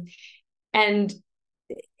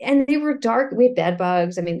and they were dark. We had bed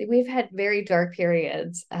bugs. I mean, we've had very dark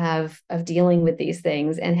periods of dealing with these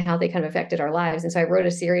things and how they kind of affected our lives. And so I wrote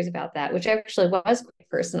a series about that, which actually was quite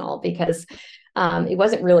personal because it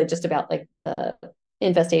wasn't really just about like the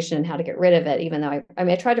infestation and how to get rid of it, even though I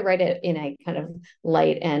mean, I tried to write it in a kind of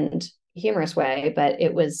light and humorous way, but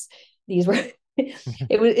these were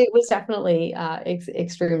it was definitely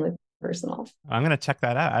extremely personal. I'm gonna check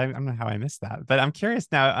that out. I don't know how I missed that, but I'm curious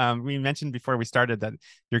now. We mentioned before we started that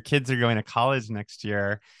your kids are going to college next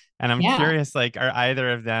year, and I'm Yeah, curious, like, are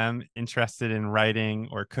either of them interested in writing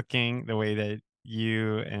or cooking the way that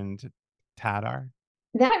you and Tad are?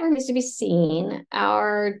 that remains to be seen.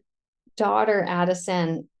 Our daughter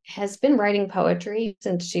Addison has been writing poetry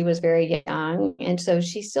since she was very young, and so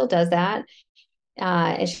she still does that.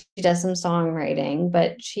 And she does some songwriting,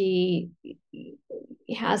 but she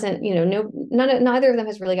hasn't, neither of them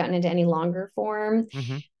has really gotten into any longer form.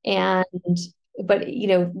 Mm-hmm. And but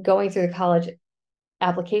going through the college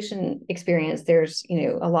application experience, there's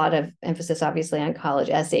a lot of emphasis obviously on college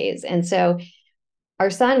essays, and so our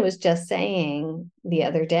son was just saying the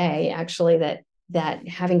other day actually that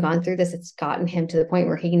having gone through this, it's gotten him to the point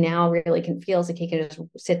where he now really feels like he can just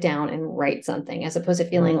sit down and write something as opposed to Mm.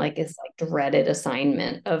 feeling like it's like dreaded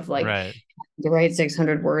assignment of like Right. to write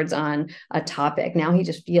 600 words on a topic. Now he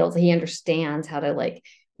just feels he understands how to like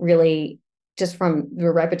really just from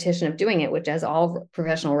the repetition of doing it, which as all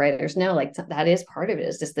professional writers know, like that is part of it,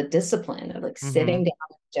 is just the discipline of like Mm-hmm. sitting down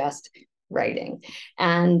and just writing.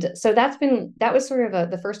 And so that was sort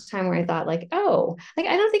of the first time where I thought like, oh, like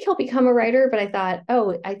I don't think he'll become a writer, but I thought,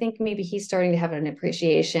 oh, I think maybe he's starting to have an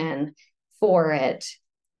appreciation for it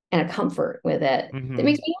and a comfort with it that Mm-hmm.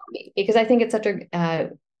 makes me happy because I think it's such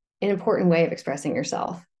an important way of expressing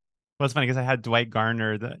yourself. Well, it's funny because I had Dwight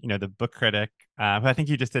Garner, the book critic, who I think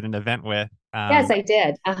you just did an event with. Yes, I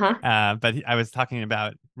did. Uh-huh. But I was talking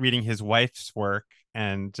about reading his wife's work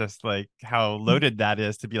and just like how loaded that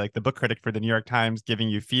is to be like the book critic for the New York Times giving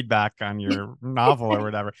you feedback on your novel or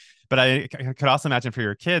whatever. But I could also imagine for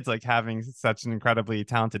your kids, like having such an incredibly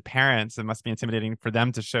talented parents, it must be intimidating for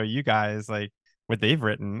them to show you guys like what they've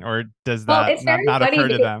written, or does Well, that it's not very not funny occur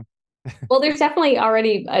to because them? well, there's definitely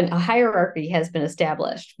already a hierarchy has been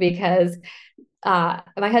established because my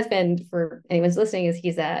husband, for anyone's listening,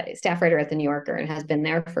 he's a staff writer at the New Yorker and has been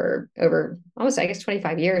there for over almost, I guess,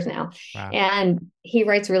 25 years now. Wow. And he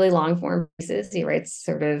writes really long form pieces. He writes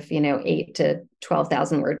sort of, 8 to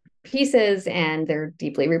 12,000 word pieces, and they're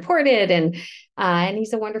deeply reported. And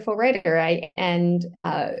he's a wonderful writer. I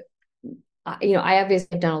obviously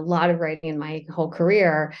have done a lot of writing in my whole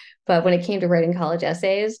career, but when it came to writing college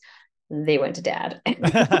essays, they went to dad.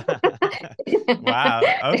 Wow.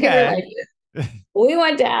 They were Okay. like, we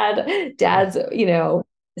want dad's,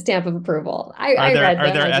 stamp of approval. I read Are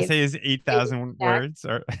them. there I gave essays 8,000 back. words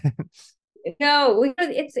or No,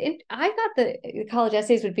 I thought the college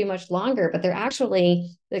essays would be much longer, but they're actually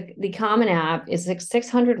the Common App is like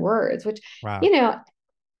 600 words, which, wow. you know,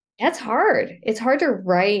 that's hard. It's hard to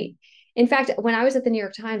write. In fact, when I was at the New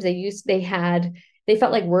York Times, they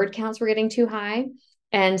felt like word counts were getting too high.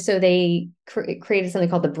 And so they created something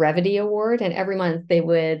called the Brevity Award. And every month they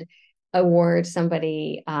would award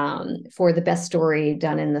somebody for the best story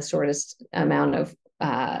done in the shortest number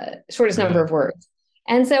Really? of words.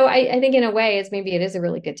 And so I think in a way it's maybe it is a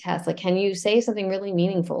really good test. Like, can you say something really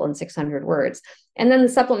meaningful in 600 words? And then the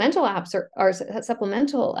supplemental apps are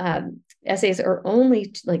supplemental essays are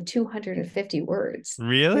only like 250 words.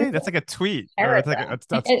 Really? That's like a tweet, or it's like Paragraph.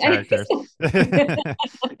 that's characters.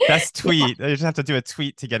 Best tweet. You just have to do a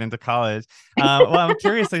tweet to get into college. Well, I'm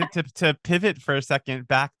curious, like, to pivot for a second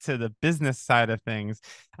back to the business side of things.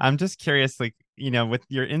 I'm just curious, like, with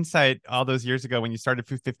your insight all those years ago when you started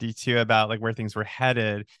Food 52 about like where things were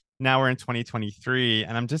headed. Now we're in 2023,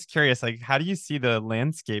 and I'm just curious, like, how do you see the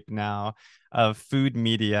landscape now of food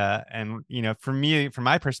media? And for me, from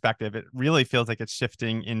my perspective, it really feels like it's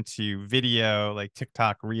shifting into video, like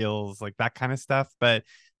TikTok reels, like that kind of stuff. But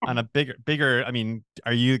on a bigger, I mean,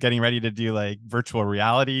 are you getting ready to do like virtual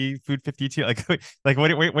reality Food 52? Like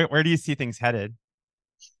where do you see things headed?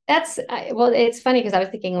 Well, it's funny because I was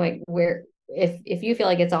thinking like where if you feel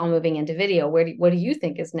like it's all moving into video, what do you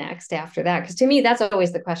think is next after that? Because to me, that's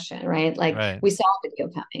always the question, right? Like Right. we saw video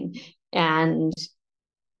coming, and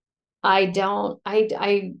I don't,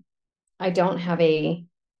 I don't have a,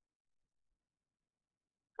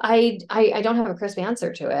 I don't have a crisp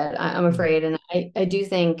answer to it. I'm Mm-hmm. afraid, and I do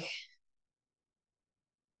think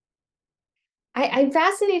I'm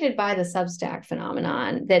fascinated by the Substack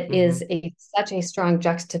phenomenon that Mm-hmm. is such a strong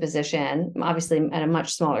juxtaposition, obviously at a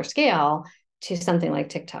much smaller scale, to something like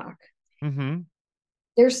TikTok. Mm-hmm.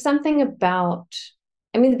 There's something about,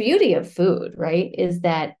 I mean, the beauty of food, right, is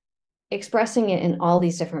that expressing it in all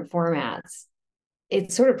these different formats,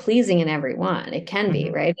 it's sort of pleasing in every one. It can be,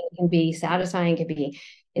 Mm-hmm. right? It can be satisfying, it can be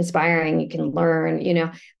inspiring, you can learn,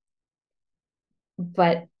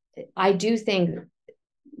 but I do think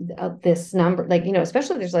this number, like,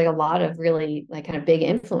 especially there's like a lot of really like kind of big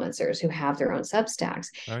influencers who have their own Substacks.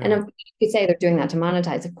 Oh And yeah. you could say they're doing that to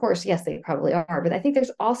monetize. Of course, yes, they probably are. But I think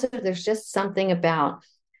there's just something about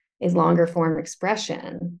a longer form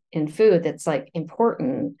expression in food that's like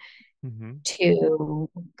important Mm-hmm. to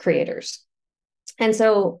creators. And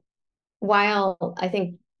so while I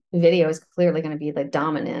think video is clearly going to be the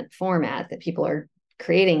dominant format that people are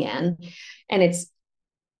creating in, and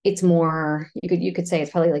it's more, you could say it's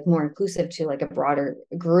probably like more inclusive to like a broader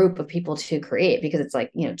group of people to create, because it's like,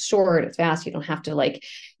 it's short, it's fast, you don't have to like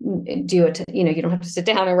do it, you don't have to sit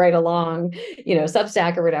down and write a long,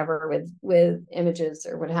 Substack or whatever with images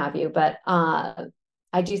or what have you. But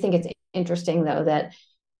I do think it's interesting though that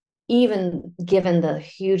even given the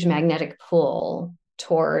huge magnetic pull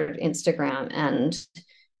toward Instagram and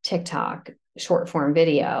TikTok short form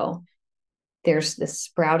video, there's this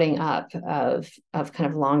sprouting up of kind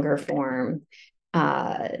of longer form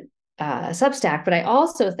uh, Substack. But I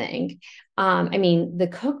also think, I mean, the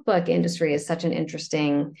cookbook industry is such an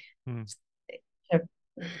interesting Mm-hmm.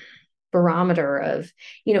 barometer of,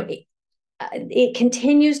 it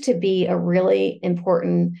continues to be a really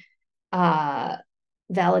important uh,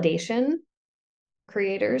 validation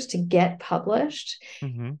creators to get published,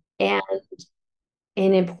 Mm-hmm. and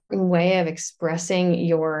an important way of expressing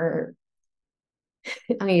your,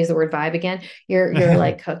 I'm gonna use the word vibe again, your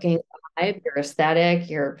like cooking vibe, your aesthetic,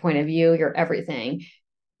 your point of view, your everything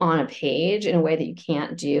on a page in a way that you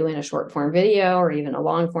can't do in a short form video or even a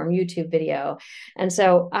long form YouTube video. And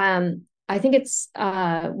so I think it's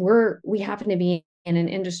we happen to be in an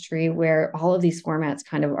industry where all of these formats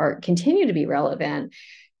kind of are continue to be relevant.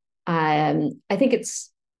 I think it's,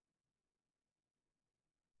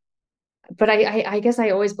 but I guess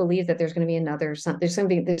I always believe that there's going to be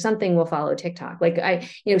there's something will follow TikTok. Like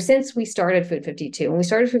since we started Food 52, when we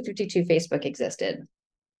started Food 52, Facebook existed.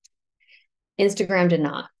 Instagram did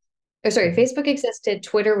not. Oh, sorry, Mm-hmm. Facebook existed.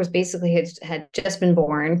 Twitter was basically had just been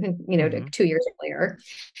born, Mm-hmm. 2 years earlier.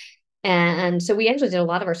 And so we actually did a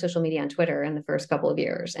lot of our social media on Twitter in the first couple of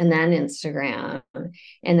years, and then Instagram,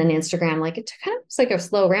 like it kind of was like a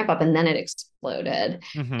slow ramp up, and then it exploded.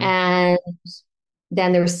 Mm-hmm. And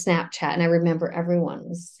then there was Snapchat, and I remember everyone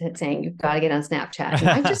was saying you've got to get on Snapchat, and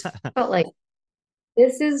I just felt like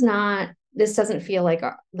this doesn't feel like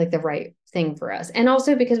the right thing for us. And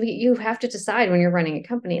also because you have to decide when you're running a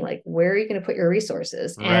company, like where are you going to put your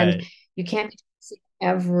resources, and Right. you can't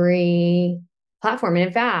every platform. And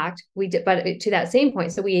in fact, we did, but to that same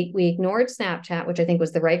point, so we ignored Snapchat, which I think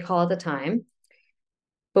was the right call at the time,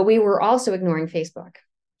 but we were also ignoring Facebook.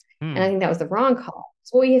 And I Hmm. think that was the wrong call.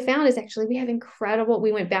 So what we have found is actually we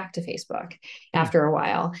went back to Facebook Hmm. after a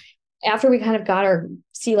while. After we kind of got our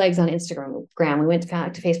sea legs on Instagram, we went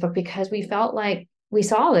back to Facebook because we felt like we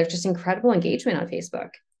saw there's just incredible engagement on Facebook.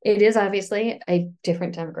 It is obviously a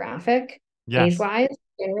different demographic Yes. age-wise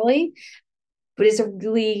generally, but it's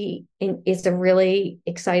a really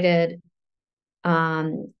excited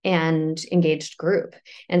and engaged group.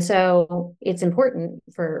 And so it's important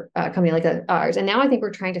for a company like ours. And now I think we're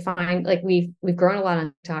trying to find, like, we've grown a lot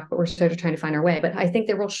on TikTok, but we're sort of trying to find our way. But I think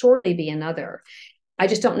there will shortly be another. I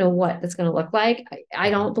just don't know what that's going to look like. I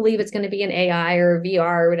don't believe it's going to be an AI or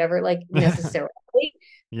VR or whatever, like, necessarily, but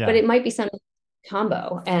Yeah. it might be some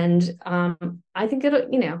combo. And I think it'll,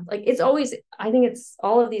 like, it's always, I think it's,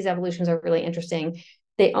 all of these evolutions are really interesting.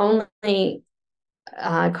 They only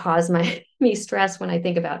cause me stress when I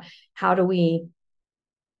think about how do we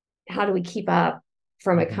keep up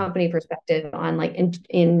from a Mhm. company perspective on, like,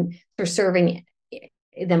 in for serving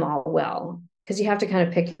them all well, because you have to kind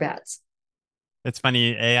of pick your bets. It's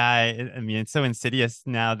funny, AI, I mean, it's so insidious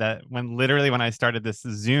now that when I started this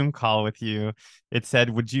Zoom call with you, it said,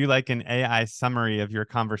 "Would you like an AI summary of your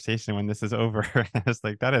conversation when this is over?" I was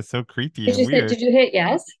like, that is so creepy and weird. Did you hit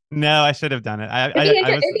yes? No, I should have done it. I was.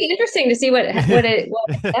 It'd be interesting to see what it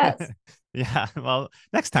does. Yeah, well,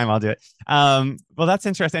 next time I'll do it. Well, that's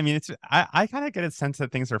interesting. I mean, I kind of get a sense that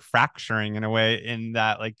things are fracturing in a way, in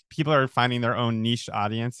that like people are finding their own niche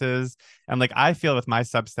audiences. And like I feel with my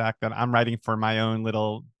Substack that I'm writing for my own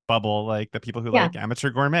little bubble, like the people who Yeah. like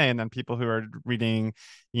amateur gourmet, and then people who are reading,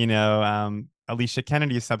 Alicia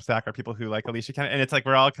Kennedy's Substack, are people who like Alicia Kennedy. And it's like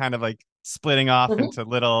we're all kind of like splitting off Mhm. into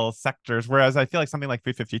little sectors. Whereas I feel like something like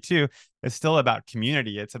Food 52 is still about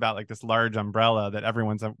community. It's about like this large umbrella that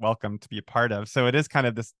everyone's welcome to be a part of. So it is kind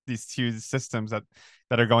of these two systems that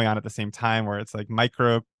are going on at the same time, where it's like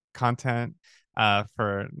micro content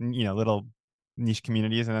for little niche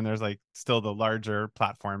communities, and then there's like still the larger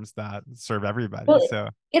platforms that serve everybody. Well, So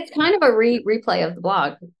it's kind of a replay of the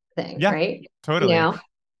blog thing, yeah, right? You totally. know,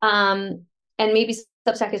 um, and maybe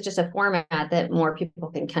Substack is just a format that more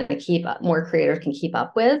people can kind of keep up, more creators can keep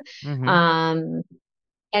up with, Hmm. um,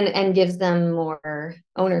 and gives them more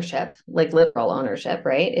ownership, like literal ownership,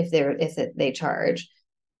 right? They charge.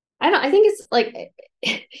 I think it's like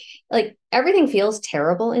like everything feels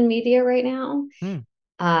terrible in media right now, Hmm.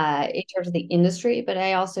 in terms of the industry, but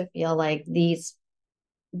I also feel like these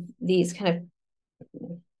kind of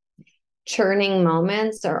churning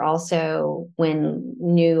moments are also when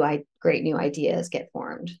great new ideas get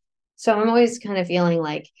formed. So I'm always kind of feeling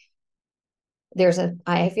like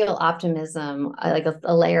I feel optimism, I like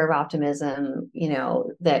a layer of optimism,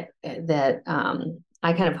 that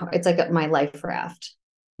I kind of, it's like my life raft.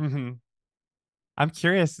 Hmm. I'm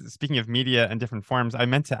curious, speaking of media and different forms, I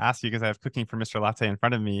meant to ask you because I have Cooking for Mr. Latte in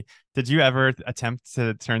front of me. Did you ever attempt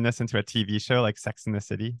to turn this into a TV show like Sex in the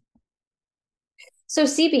City? So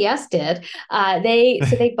CBS did.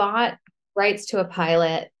 They bought rights to a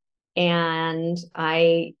pilot, and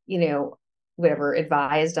I, whatever,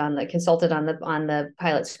 consulted on the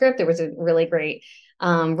pilot script. There was a really great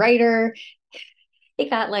writer. It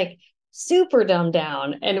got like super dumbed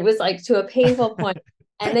down, and it was like to a painful point.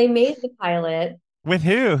 And they made the pilot. With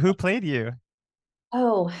who? Who played you?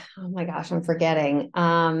 Oh my gosh, I'm forgetting.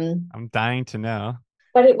 I'm dying to know.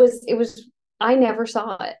 But it was I never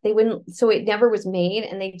saw it. They wouldn't, so it never was made,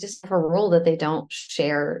 and they just have a rule that they don't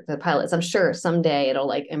share the pilots. I'm sure someday it'll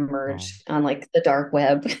like Oh. emerge on like the dark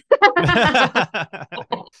web. I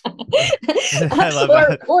love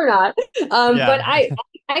that. Or not. But Yeah.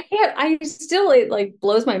 I can't, I still, it like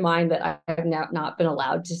blows my mind that I've now not been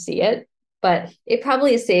allowed to see it. But it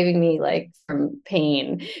probably is saving me like from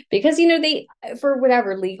pain, because they, for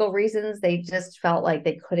whatever legal reasons, they just felt like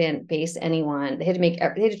they couldn't base anyone. They had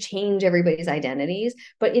to change everybody's identities,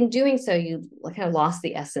 but in doing so, you kind of lost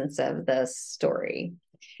the essence of the story.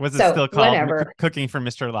 Was it So still called whatever. Cooking for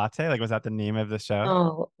Mr. Latte? Like, was that the name of the show?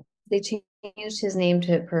 Oh, they changed his name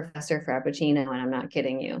to Professor Frappuccino, and I'm not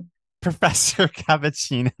kidding you. Professor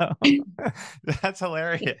Cappuccino. That's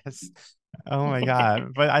hilarious. Oh my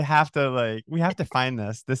God. But we have to find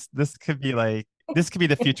this. This could be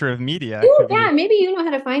the future of media. It Ooh, could be. yeah, maybe you know how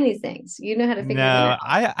to find these things. You know how to figure them No, out.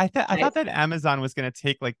 I Right. thought that Amazon was going to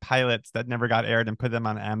take like pilots that never got aired and put them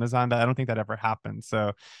on Amazon, but I don't think that ever happened.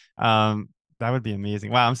 So, um, that would be amazing.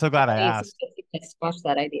 Wow, I'm so glad I asked. Squash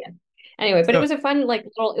that idea. Anyway, but So, it was a fun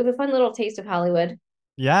little taste of Hollywood.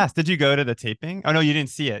 yes, did you go to the taping? Oh no, you didn't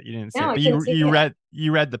see it. You didn't see No, it. I But couldn't see it.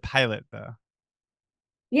 you read the pilot though.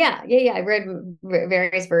 Yeah. I read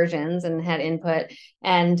various versions and had input,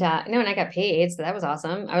 and no, and I got paid, so that was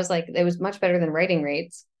awesome. I was like, it was much better than writing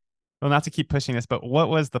rates. Well, not to keep pushing this, but what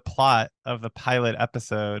was the plot of the pilot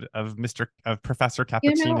episode of Professor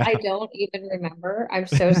Cappuccino? I don't even remember. I'm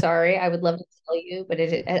so sorry. I would love to tell you, but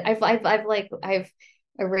I've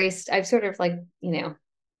erased. I've sort of like, like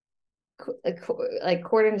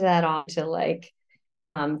cordoned that off to like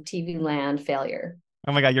TV land failure.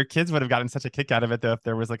 Oh my God, your kids would have gotten such a kick out of it though if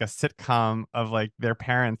there was like a sitcom of like their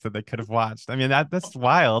parents that they could have watched. I mean, that's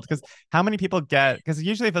wild because how many people get, because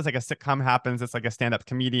usually if it's like a sitcom happens, it's like a stand-up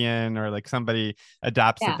comedian or like somebody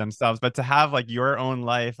adapts it Yeah, themselves. But to have like your own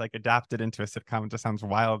life like adapted into a sitcom just sounds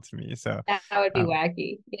wild to me. So that would be um,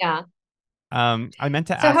 wacky. Yeah. I meant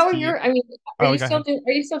to So how ask are you. your, I mean, Oh, go ahead.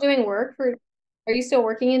 are you still doing work for, are you still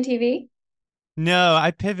working in TV? No, I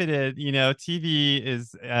pivoted. TV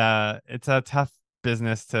is it's a tough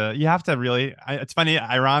business to you have to really it's funny,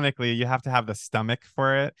 ironically, you have to have the stomach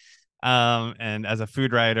for it. And as a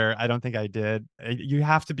food writer, I don't think I did. You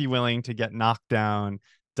have to be willing to get knocked down,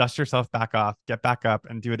 dust yourself back off, get back up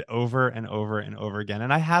and do it over and over and over again.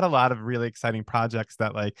 And I had a lot of really exciting projects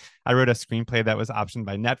that like I wrote a screenplay that was optioned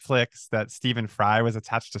by Netflix that Stephen Fry was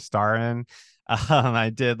attached to star in.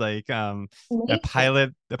 I did like Amazing. the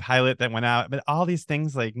pilot that went out, but all these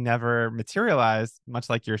things like never materialized, much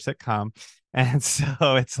like your sitcom. And so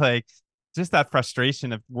it's like just that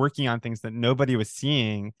frustration of working on things that nobody was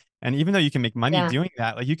seeing. And even though you can make money Yeah. doing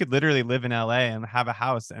that, like you could literally live in LA and have a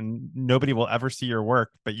house and nobody will ever see your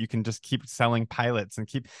work, but you can just keep selling pilots and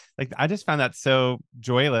keep like I just found that so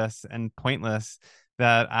joyless and pointless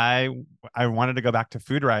that I wanted to go back to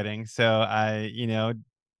food writing. So I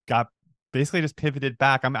got basically just pivoted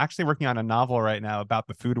back. I'm actually working on a novel right now about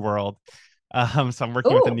the food world. So I'm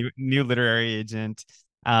working with a Oh, new literary agent.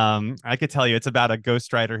 I could tell you it's about a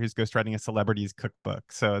ghostwriter who's ghostwriting a celebrity's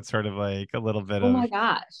cookbook. So it's sort of like a little bit oh my of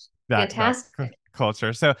gosh. that Fantastic.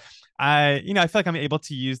 culture. So I feel like I'm able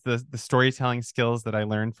to use the storytelling skills that I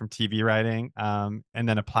learned from TV writing, and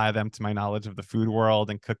then apply them to my knowledge of the food world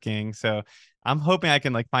and cooking. So I'm hoping I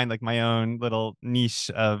can like find like my own little niche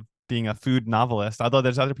of being a food novelist, although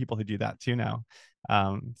there's other people who do that too now.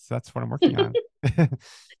 So that's what I'm working on. That's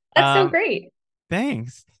so um, great.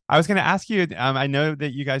 Thanks. I was going to ask you, I know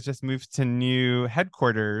that you guys just moved to new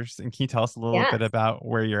headquarters, and can you tell us a little bit Yes. about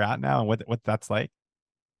where you're at now and what that's like?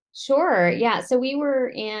 Sure. Yeah. So we were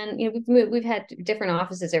in, we've moved, we've had different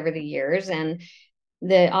offices over the years, and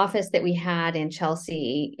the office that we had in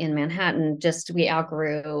Chelsea in Manhattan, just we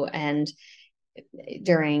outgrew and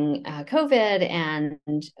during COVID, and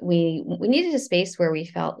we needed a space where we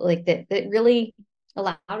felt like that really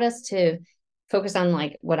allowed us to focus on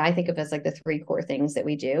like what I think of as like the three core things that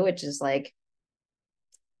we do, which is like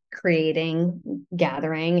creating,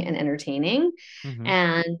 gathering, and entertaining. Hmm.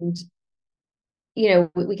 And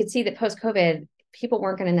we could see that post COVID, people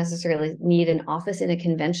weren't going to necessarily need an office in a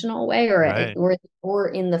conventional way, Right. or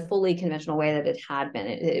in the fully conventional way that it had been.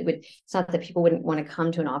 It's not that people wouldn't want to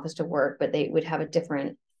come to an office to work, but they would have a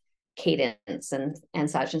different cadence and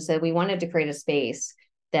such. And so we wanted to create a space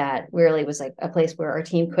that really was like a place where our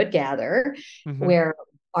team could gather, Hmm. where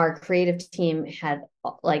our creative team had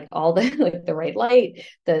like all the like the right light,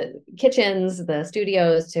 the kitchens, the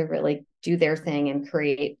studios to really do their thing and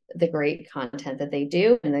create the great content that they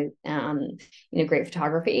do, and great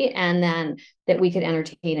photography, and then that we could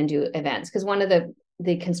entertain and do events. Because one of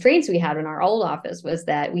the constraints we had in our old office was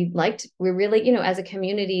that we really, as a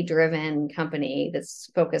community driven company that's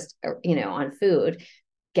focused, on food,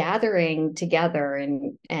 gathering together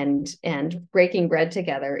and breaking bread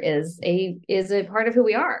together is a part of who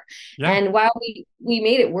we are. Yeah. And while we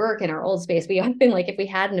made it work in our old space, we often, like, if we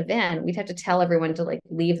had an event, we'd have to tell everyone to like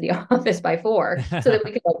leave the office by 4 so that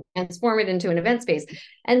we could like transform it into an event space.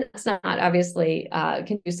 And that's not obviously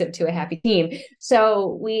conducive to a happy team.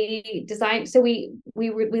 So we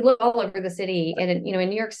look all over the city, and in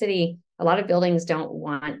New York City, a lot of buildings don't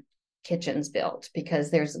want kitchens built because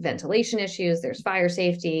there's ventilation issues, there's fire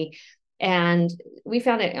safety. And we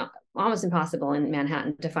found it almost impossible in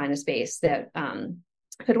Manhattan to find a space that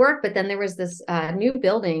could work. But then there was this new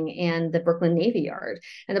building in the Brooklyn Navy Yard.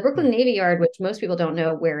 And the Hmm. Brooklyn Navy Yard, which most people don't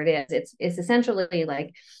know where it is, it's essentially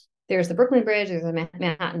like there's the Brooklyn Bridge, there's the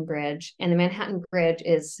Manhattan Bridge, and the Manhattan Bridge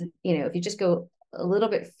is, if you just go a little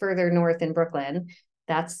bit further north in Brooklyn,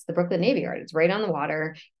 that's the Brooklyn Navy Yard. It's right on the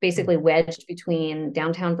water, Hmm. basically wedged between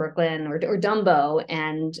downtown Brooklyn or Dumbo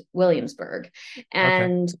and Williamsburg. Okay.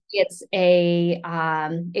 And it's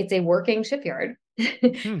a working shipyard,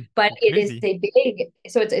 Hmm. but it is Crazy. a big,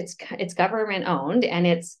 so it's government owned, and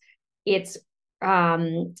it's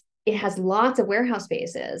um it has lots of warehouse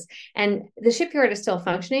spaces, and the shipyard is still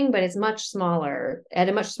functioning, but it's much smaller, at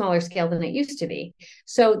a much smaller scale than it used to be.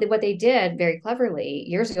 So what they did very cleverly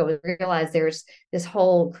years ago was realize there's this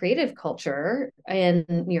whole creative culture in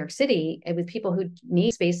New York City with people who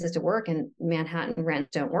need spaces to work, and Manhattan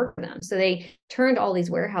rent don't work for them. So they turned all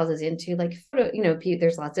these warehouses into like,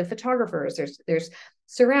 there's lots of photographers, there's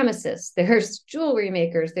ceramicists, there's jewelry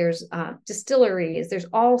makers, there's distilleries, there's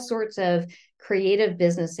all sorts of creative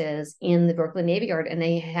businesses in the Brooklyn Navy Yard, and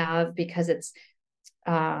they have, because it's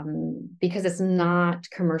not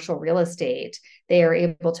commercial real estate, they are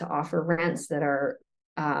able to offer rents that are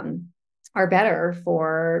better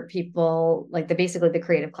for people like basically the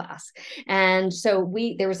creative class. And so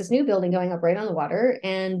there was this new building going up right on the water,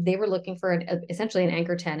 and they were looking for essentially an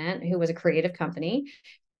anchor tenant who was a creative company.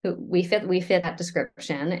 We fit that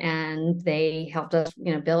description, and they helped us,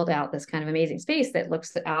 build out this kind of amazing space that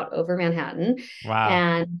looks out over Manhattan. Wow.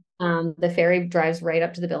 And the ferry drives right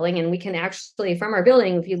up to the building, and we can actually, from our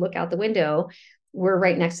building, if you look out the window, we're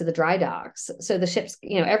right next to the dry docks. So the ships,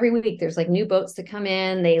 every week there's like new boats that come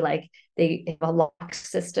in. They have a lock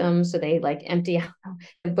system, so they like empty out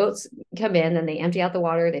the boats, come in, then they empty out the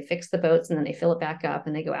water, they fix the boats, and then they fill it back up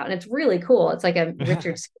and they go out. And it's really cool. It's like a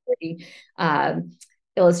Richard Scarry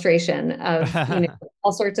illustration of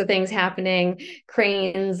all sorts of things happening,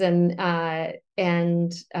 cranes and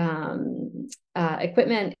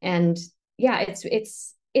equipment. And yeah,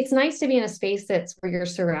 it's nice to be in a space that's where you're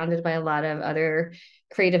surrounded by a lot of other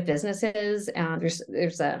creative businesses.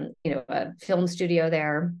 There's a film studio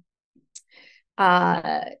there,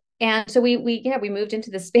 and so we moved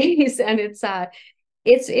into the space, and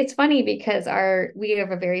it's funny because we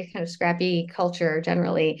have a very kind of scrappy culture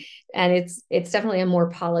generally, and it's definitely a more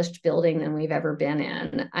polished building than we've ever been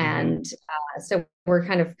in. And so we're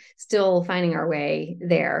kind of still finding our way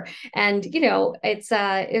there. And it's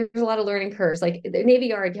there's a lot of learning curves. Like the Navy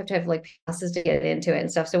Yard, you have to have like passes to get into it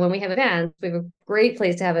and stuff. So when we have events, we have a great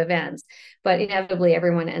place to have events, but inevitably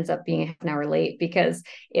everyone ends up being half an hour late because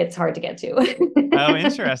it's hard to get to. Oh,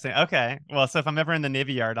 interesting. Okay. Well, so if I'm ever in the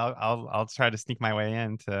Navy Yard, I'll try to sneak my way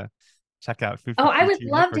in to check out Food Oh, for I would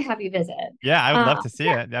Creativity love to Network. have you visit. Yeah, I would love to see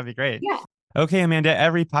Yeah, it. That'd be great. yeah. Okay, Amanda,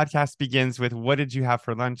 every podcast begins with what did you have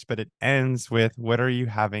for lunch, but it ends with what are you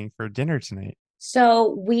having for dinner tonight?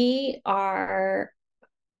 So we are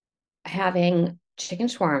having chicken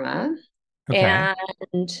shawarma Okay.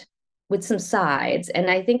 and with some sides.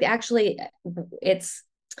 And I think actually it's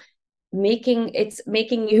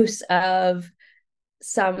making use of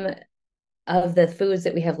some of the foods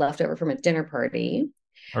that we have left over from a dinner party.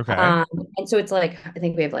 Okay. Um, and so it's like, I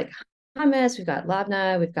think we have like hummus, we've got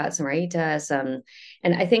labna, we've got some raita,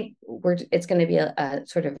 and I think it's going to be a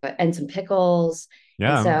sort of, and some pickles. And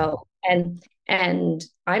Yeah. so, and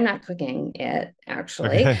I'm not cooking it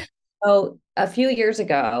actually. Okay. So a few years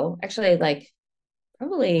ago, actually, like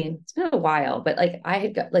probably it's been a while, but like I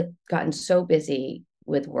had gotten so busy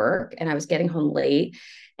with work, and I was getting home late,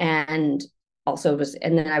 and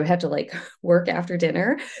and then I would have to like work after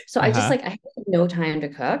dinner. So Uh-huh. I had no time to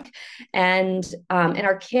cook. And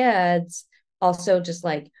our kids also just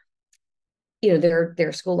like,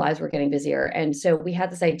 their school lives were getting busier. And so we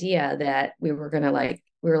had this idea that we were like,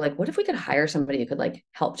 what if we could hire somebody who could like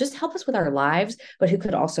help us with our lives, but who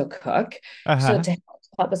could also cook? So Uh-huh. to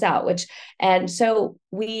help us out, and so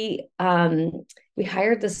we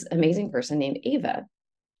hired this amazing person named Ava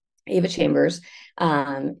Chambers.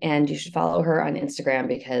 And you should follow her on Instagram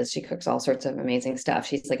because she cooks all sorts of amazing stuff.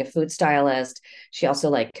 She's like a food stylist. She also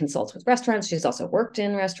like consults with restaurants. She's also worked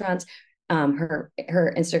in restaurants. Her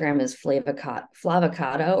Instagram is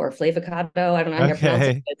Flavocado or Flavocado. I don't know how to pronounce it.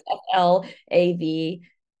 Okay. It's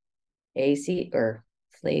FLAVAC or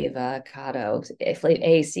Flavocado,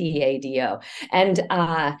 ACADO. And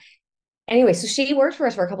anyway, so she worked for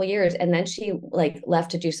us for a couple of years, and then she like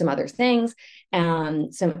left to do some other things.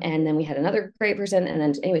 And then we had another great person, and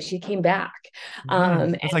then anyway, she came back. Nice.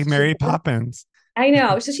 And It's like she's Mary Poppins. I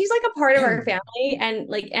know. So she's like a part of our family, and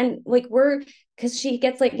like we're because she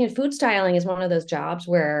gets like, food styling is one of those jobs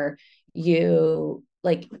where you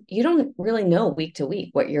don't really know week to week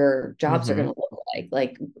what your jobs are going to look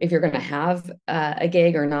like if you're going to have a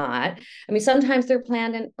gig or not. I mean, sometimes they're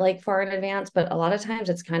planned in like far in advance, but a lot of times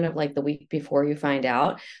it's kind of like the week before you find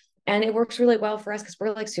out. And it works really well for us because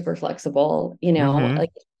we're like super flexible, Mm-hmm.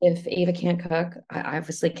 like if Ava can't cook, I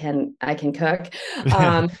obviously I can cook.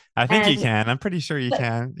 Um, I think you and can. I'm pretty sure you but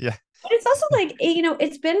can. Yeah. but it's also like,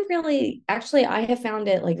 it's been really, actually, I have found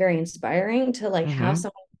it like very inspiring to like have Mm-hmm.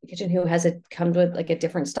 someone in the kitchen who has come with like a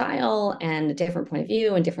different style and a different point of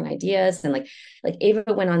view and different ideas. And like Ava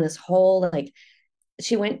went on this whole like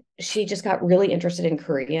she just got really interested in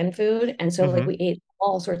Korean food. And so like Mm-hmm. we ate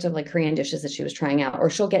all sorts of like Korean dishes that she was trying out, or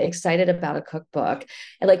she'll get excited about a cookbook.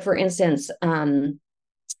 And like for instance,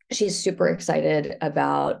 she's super excited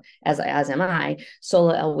about, as am I,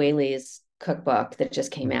 Sola El Whaley's cookbook that just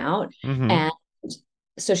came out. Mm-hmm. And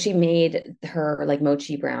so she made her like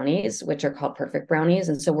mochi brownies, which are called perfect brownies.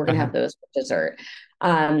 And so we're gonna Uh-huh. have those for dessert.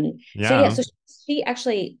 So yeah, Yeah. so she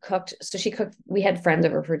actually cooked. So she cooked, we had friends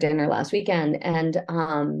over for dinner last weekend, and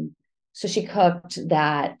so she cooked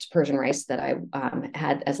that Persian rice that I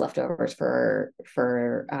had as leftovers for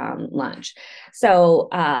lunch. So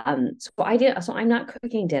I did. So I'm not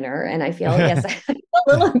cooking dinner, and I feel, yes, I'm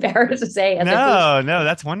a little embarrassed to say as a food, No, no,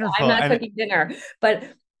 that's I'm wonderful. not And cooking dinner, but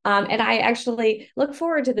and I actually look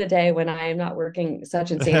forward to the day when I am not working such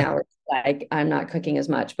insane hours, like I'm not cooking as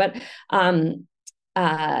much. But uh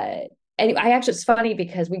and I actually, it's funny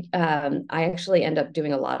because I actually end up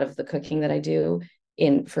doing a lot of the cooking that I do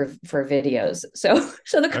in for videos. So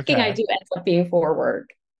the cooking I okay. do ends up being for work.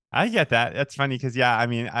 I get that. That's funny because yeah, I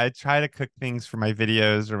mean, I try to cook things for my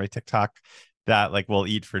videos or my TikTok that like we'll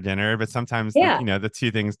eat for dinner, but sometimes the Yeah. the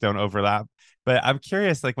two things don't overlap. But I'm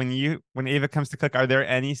curious, like when Ava comes to cook, are there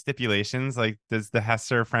any stipulations? Like, does the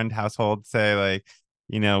Hesser friend household say like,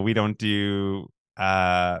 we don't do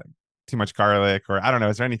uh too much garlic, or I don't know,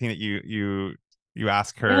 is there anything that you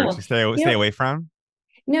ask her No, to you stay know, away from?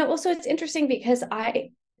 no, well, so it's interesting because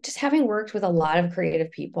I just, having worked with a lot of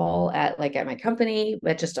creative people at my company,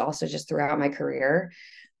 but just also just throughout my career,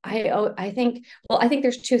 I think, well, I think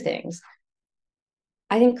there's two things.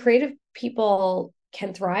 I think creative people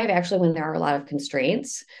can thrive actually when there are a lot of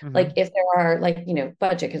constraints. Mm-hmm. Like if there are, like,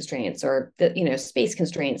 budget constraints or space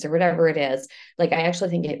constraints or whatever it is, like I actually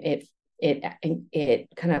think it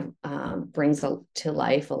kind of brings to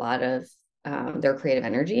life a lot of their creative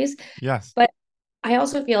energies. Yes. But I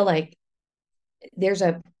also feel like there's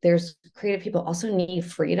creative people also need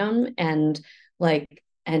freedom and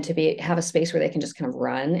to be have a space where they can just kind of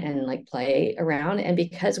run and like play around. And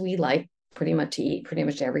because we like pretty much to eat pretty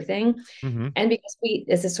much everything, Mm-hmm. and because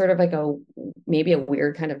this is sort of like maybe a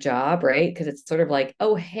weird kind of job, right? Because it's sort of like,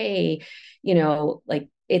 oh hey, like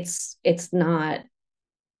it's not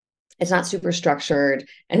super structured.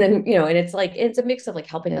 And then and it's like it's a mix of like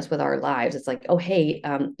helping us with our lives. It's like, oh hey,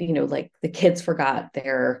 like the kids forgot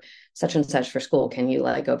their such and such for school, can you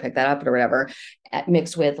like go pick that up or whatever,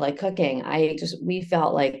 mixed with like cooking. We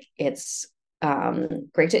felt like it's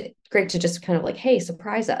great to just kind of like, hey,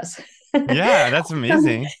 surprise us. Yeah, that's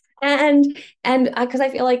amazing. And because I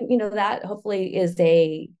feel like that hopefully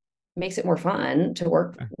makes it more fun to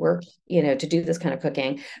work to do this kind of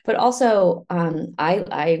cooking. But also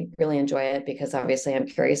I really enjoy it because obviously I'm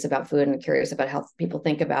curious about food and curious about how people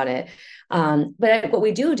think about it. But what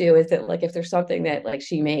we do is that, like, if there's something that like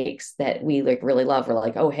she makes that we like really love, we're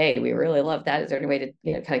like, oh hey, we really love that, is there any way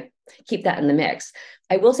to kind of keep that in the mix?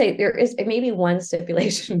 I will say there is maybe one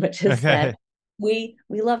stipulation, which is that Okay.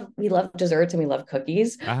 we love desserts and we love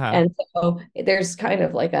cookies. Uh-huh. And so there's kind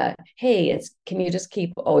of like a, hey, it's, can you just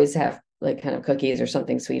keep always have like kind of cookies or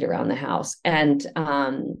something sweet around the house? And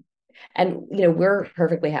we're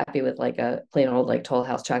perfectly happy with like a plain old like Toll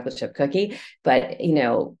House chocolate chip cookie. But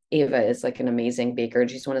Ava is like an amazing baker, and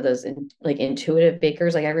she's one of those like intuitive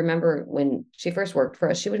bakers. Like I remember when she first worked for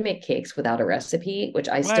us, she would make cakes without a recipe, which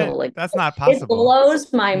I What? still like. That's not It possible.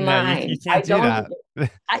 blows my No, you mind. I can't do don't. that.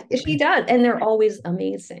 She does, and they're always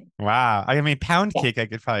amazing. Wow. I mean, pound Yeah. cake I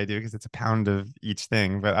could probably do because it's a pound of each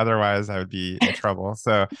thing, but otherwise I would be in trouble.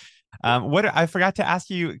 So, what I forgot to ask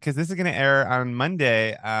you, because this is going to air on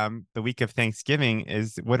Monday, the week of Thanksgiving,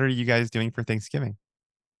 is what are you guys doing for Thanksgiving?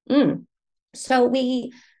 Mm. So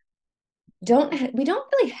we don't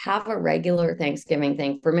really have a regular Thanksgiving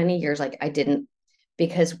thing for many years. Like I didn't,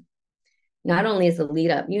 because not only is the lead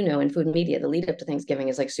up, in food media, the lead up to Thanksgiving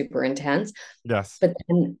is like super intense, Yes. but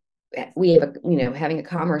then we have having a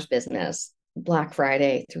commerce business, Black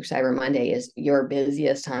Friday through Cyber Monday is your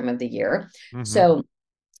busiest time of the year. Mm-hmm. So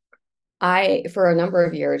for a number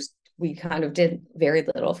of years, we kind of did very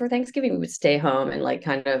little for Thanksgiving. We would stay home and like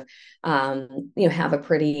kind of, have a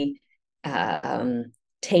pretty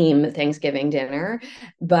tame Thanksgiving dinner.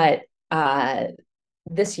 But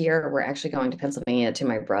this year, we're actually going to Pennsylvania to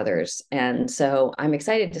my brother's, and so I'm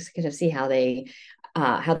excited to kind of see how they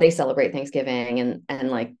celebrate Thanksgiving, and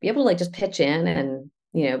like be able to like just pitch in and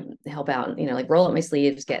help out, like roll up my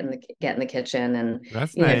sleeves, get in the kitchen, and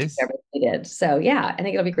That's do nice. whatever he did. So yeah, I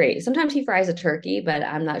think it'll be great. Sometimes he fries a turkey, but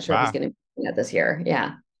I'm not sure if he's Wow. going to be that this year.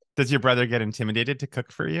 Yeah. Does your brother get intimidated to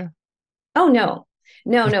cook for you? Oh no.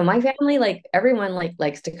 No, no. My family, like everyone like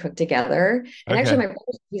likes to cook together. And actually Okay. my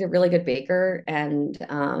brother, he's a really good baker. And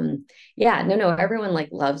yeah, no, everyone like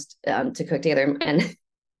loves to cook together. And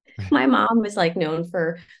my mom is like known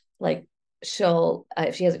for like she'll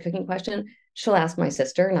if she has a cooking question, she'll ask my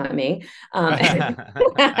sister, not me. I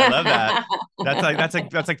love that.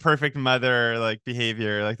 that's like perfect mother like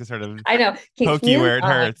behavior, like the sort of I know. Keeps me pokey in where it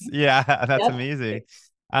line. hurts. Yeah, that's Yep. amazing.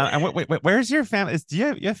 And where's your family?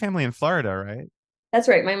 You have family in Florida, right? That's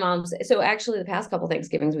right. My mom's so actually the past couple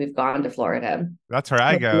Thanksgivings we've gone to Florida. That's where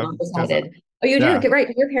I My go mom because decided. Oh, you do? yeah. Get right.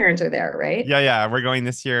 Your parents are there, right? Yeah, we're going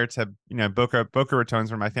this year to, Boca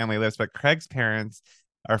Raton's where my family lives, but Craig's parents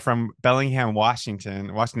are from Bellingham,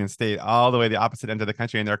 Washington State, all the way the opposite end of the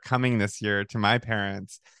country, and they're coming this year to my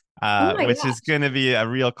parents, Oh my which is gosh. going to be a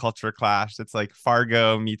real culture clash. It's like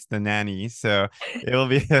Fargo meets The Nanny, so it will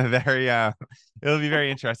be it'll be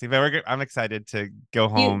very interesting. But I'm excited to go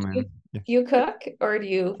Do you, home do you and. do you cook or do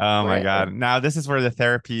you Oh my or God. Now this is where the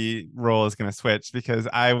therapy role is going to switch because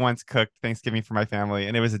I once cooked Thanksgiving for my family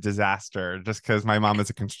and it was a disaster just because my mom is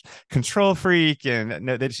a control freak and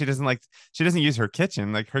no, that she doesn't use her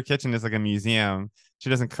kitchen. Like her kitchen is like a museum. She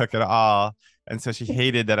doesn't cook at all. And so she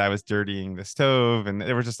hated that I was dirtying the stove and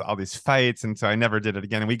there were just all these fights. And so I never did it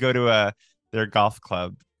again. And we go to their golf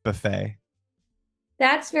club buffet.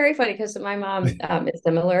 That's very funny because my mom is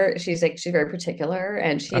similar. She's very particular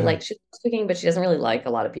and Uh, she loves cooking, but she doesn't really like a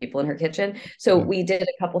lot of people in her kitchen. So yeah. we did a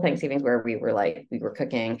couple Thanksgivings where we were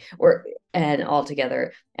cooking or and all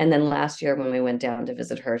together. And then last year when we went down to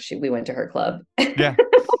visit her, we went to her club. Yeah.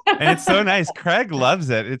 And it's so nice. Craig loves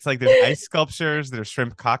it. It's like there's ice sculptures, there's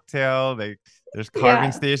shrimp cocktail, there's carving Yeah.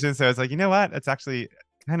 stations. So it's like, you know what? It's actually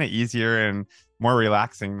kind of easier and more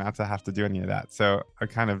relaxing not to have to do any of that. So I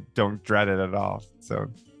kind of don't dread it at all. So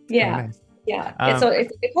it's kind of Yeah. nice. Yeah. Um,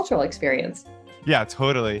 It's a cultural experience. yeah,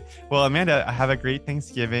 totally. Well, Amanda, have a great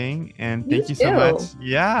Thanksgiving and You thank you so much. too.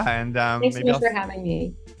 Yeah, and Thanks so much for having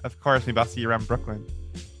me. of course, maybe I'll see you around Brooklyn.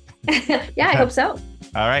 Yeah, I hope so.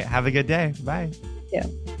 All right, have a good day. Bye. Yeah.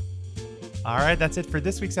 All right, that's it for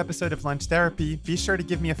this week's episode of Lunch Therapy. Be sure to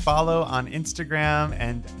give me a follow on Instagram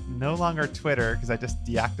and no longer Twitter because I just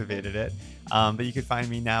deactivated it. But you can find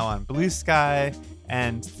me now on Blue Sky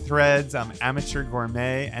and Threads. I'm Amateur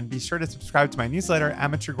Gourmet. And be sure to subscribe to my newsletter,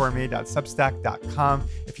 amateurgourmet.substack.com.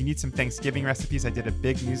 If you need some Thanksgiving recipes, I did a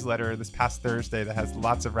big newsletter this past Thursday that has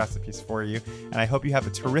lots of recipes for you. And I hope you have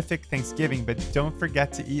a terrific Thanksgiving, but don't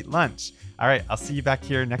forget to eat lunch. All right, I'll see you back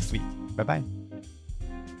here next week. Bye-bye.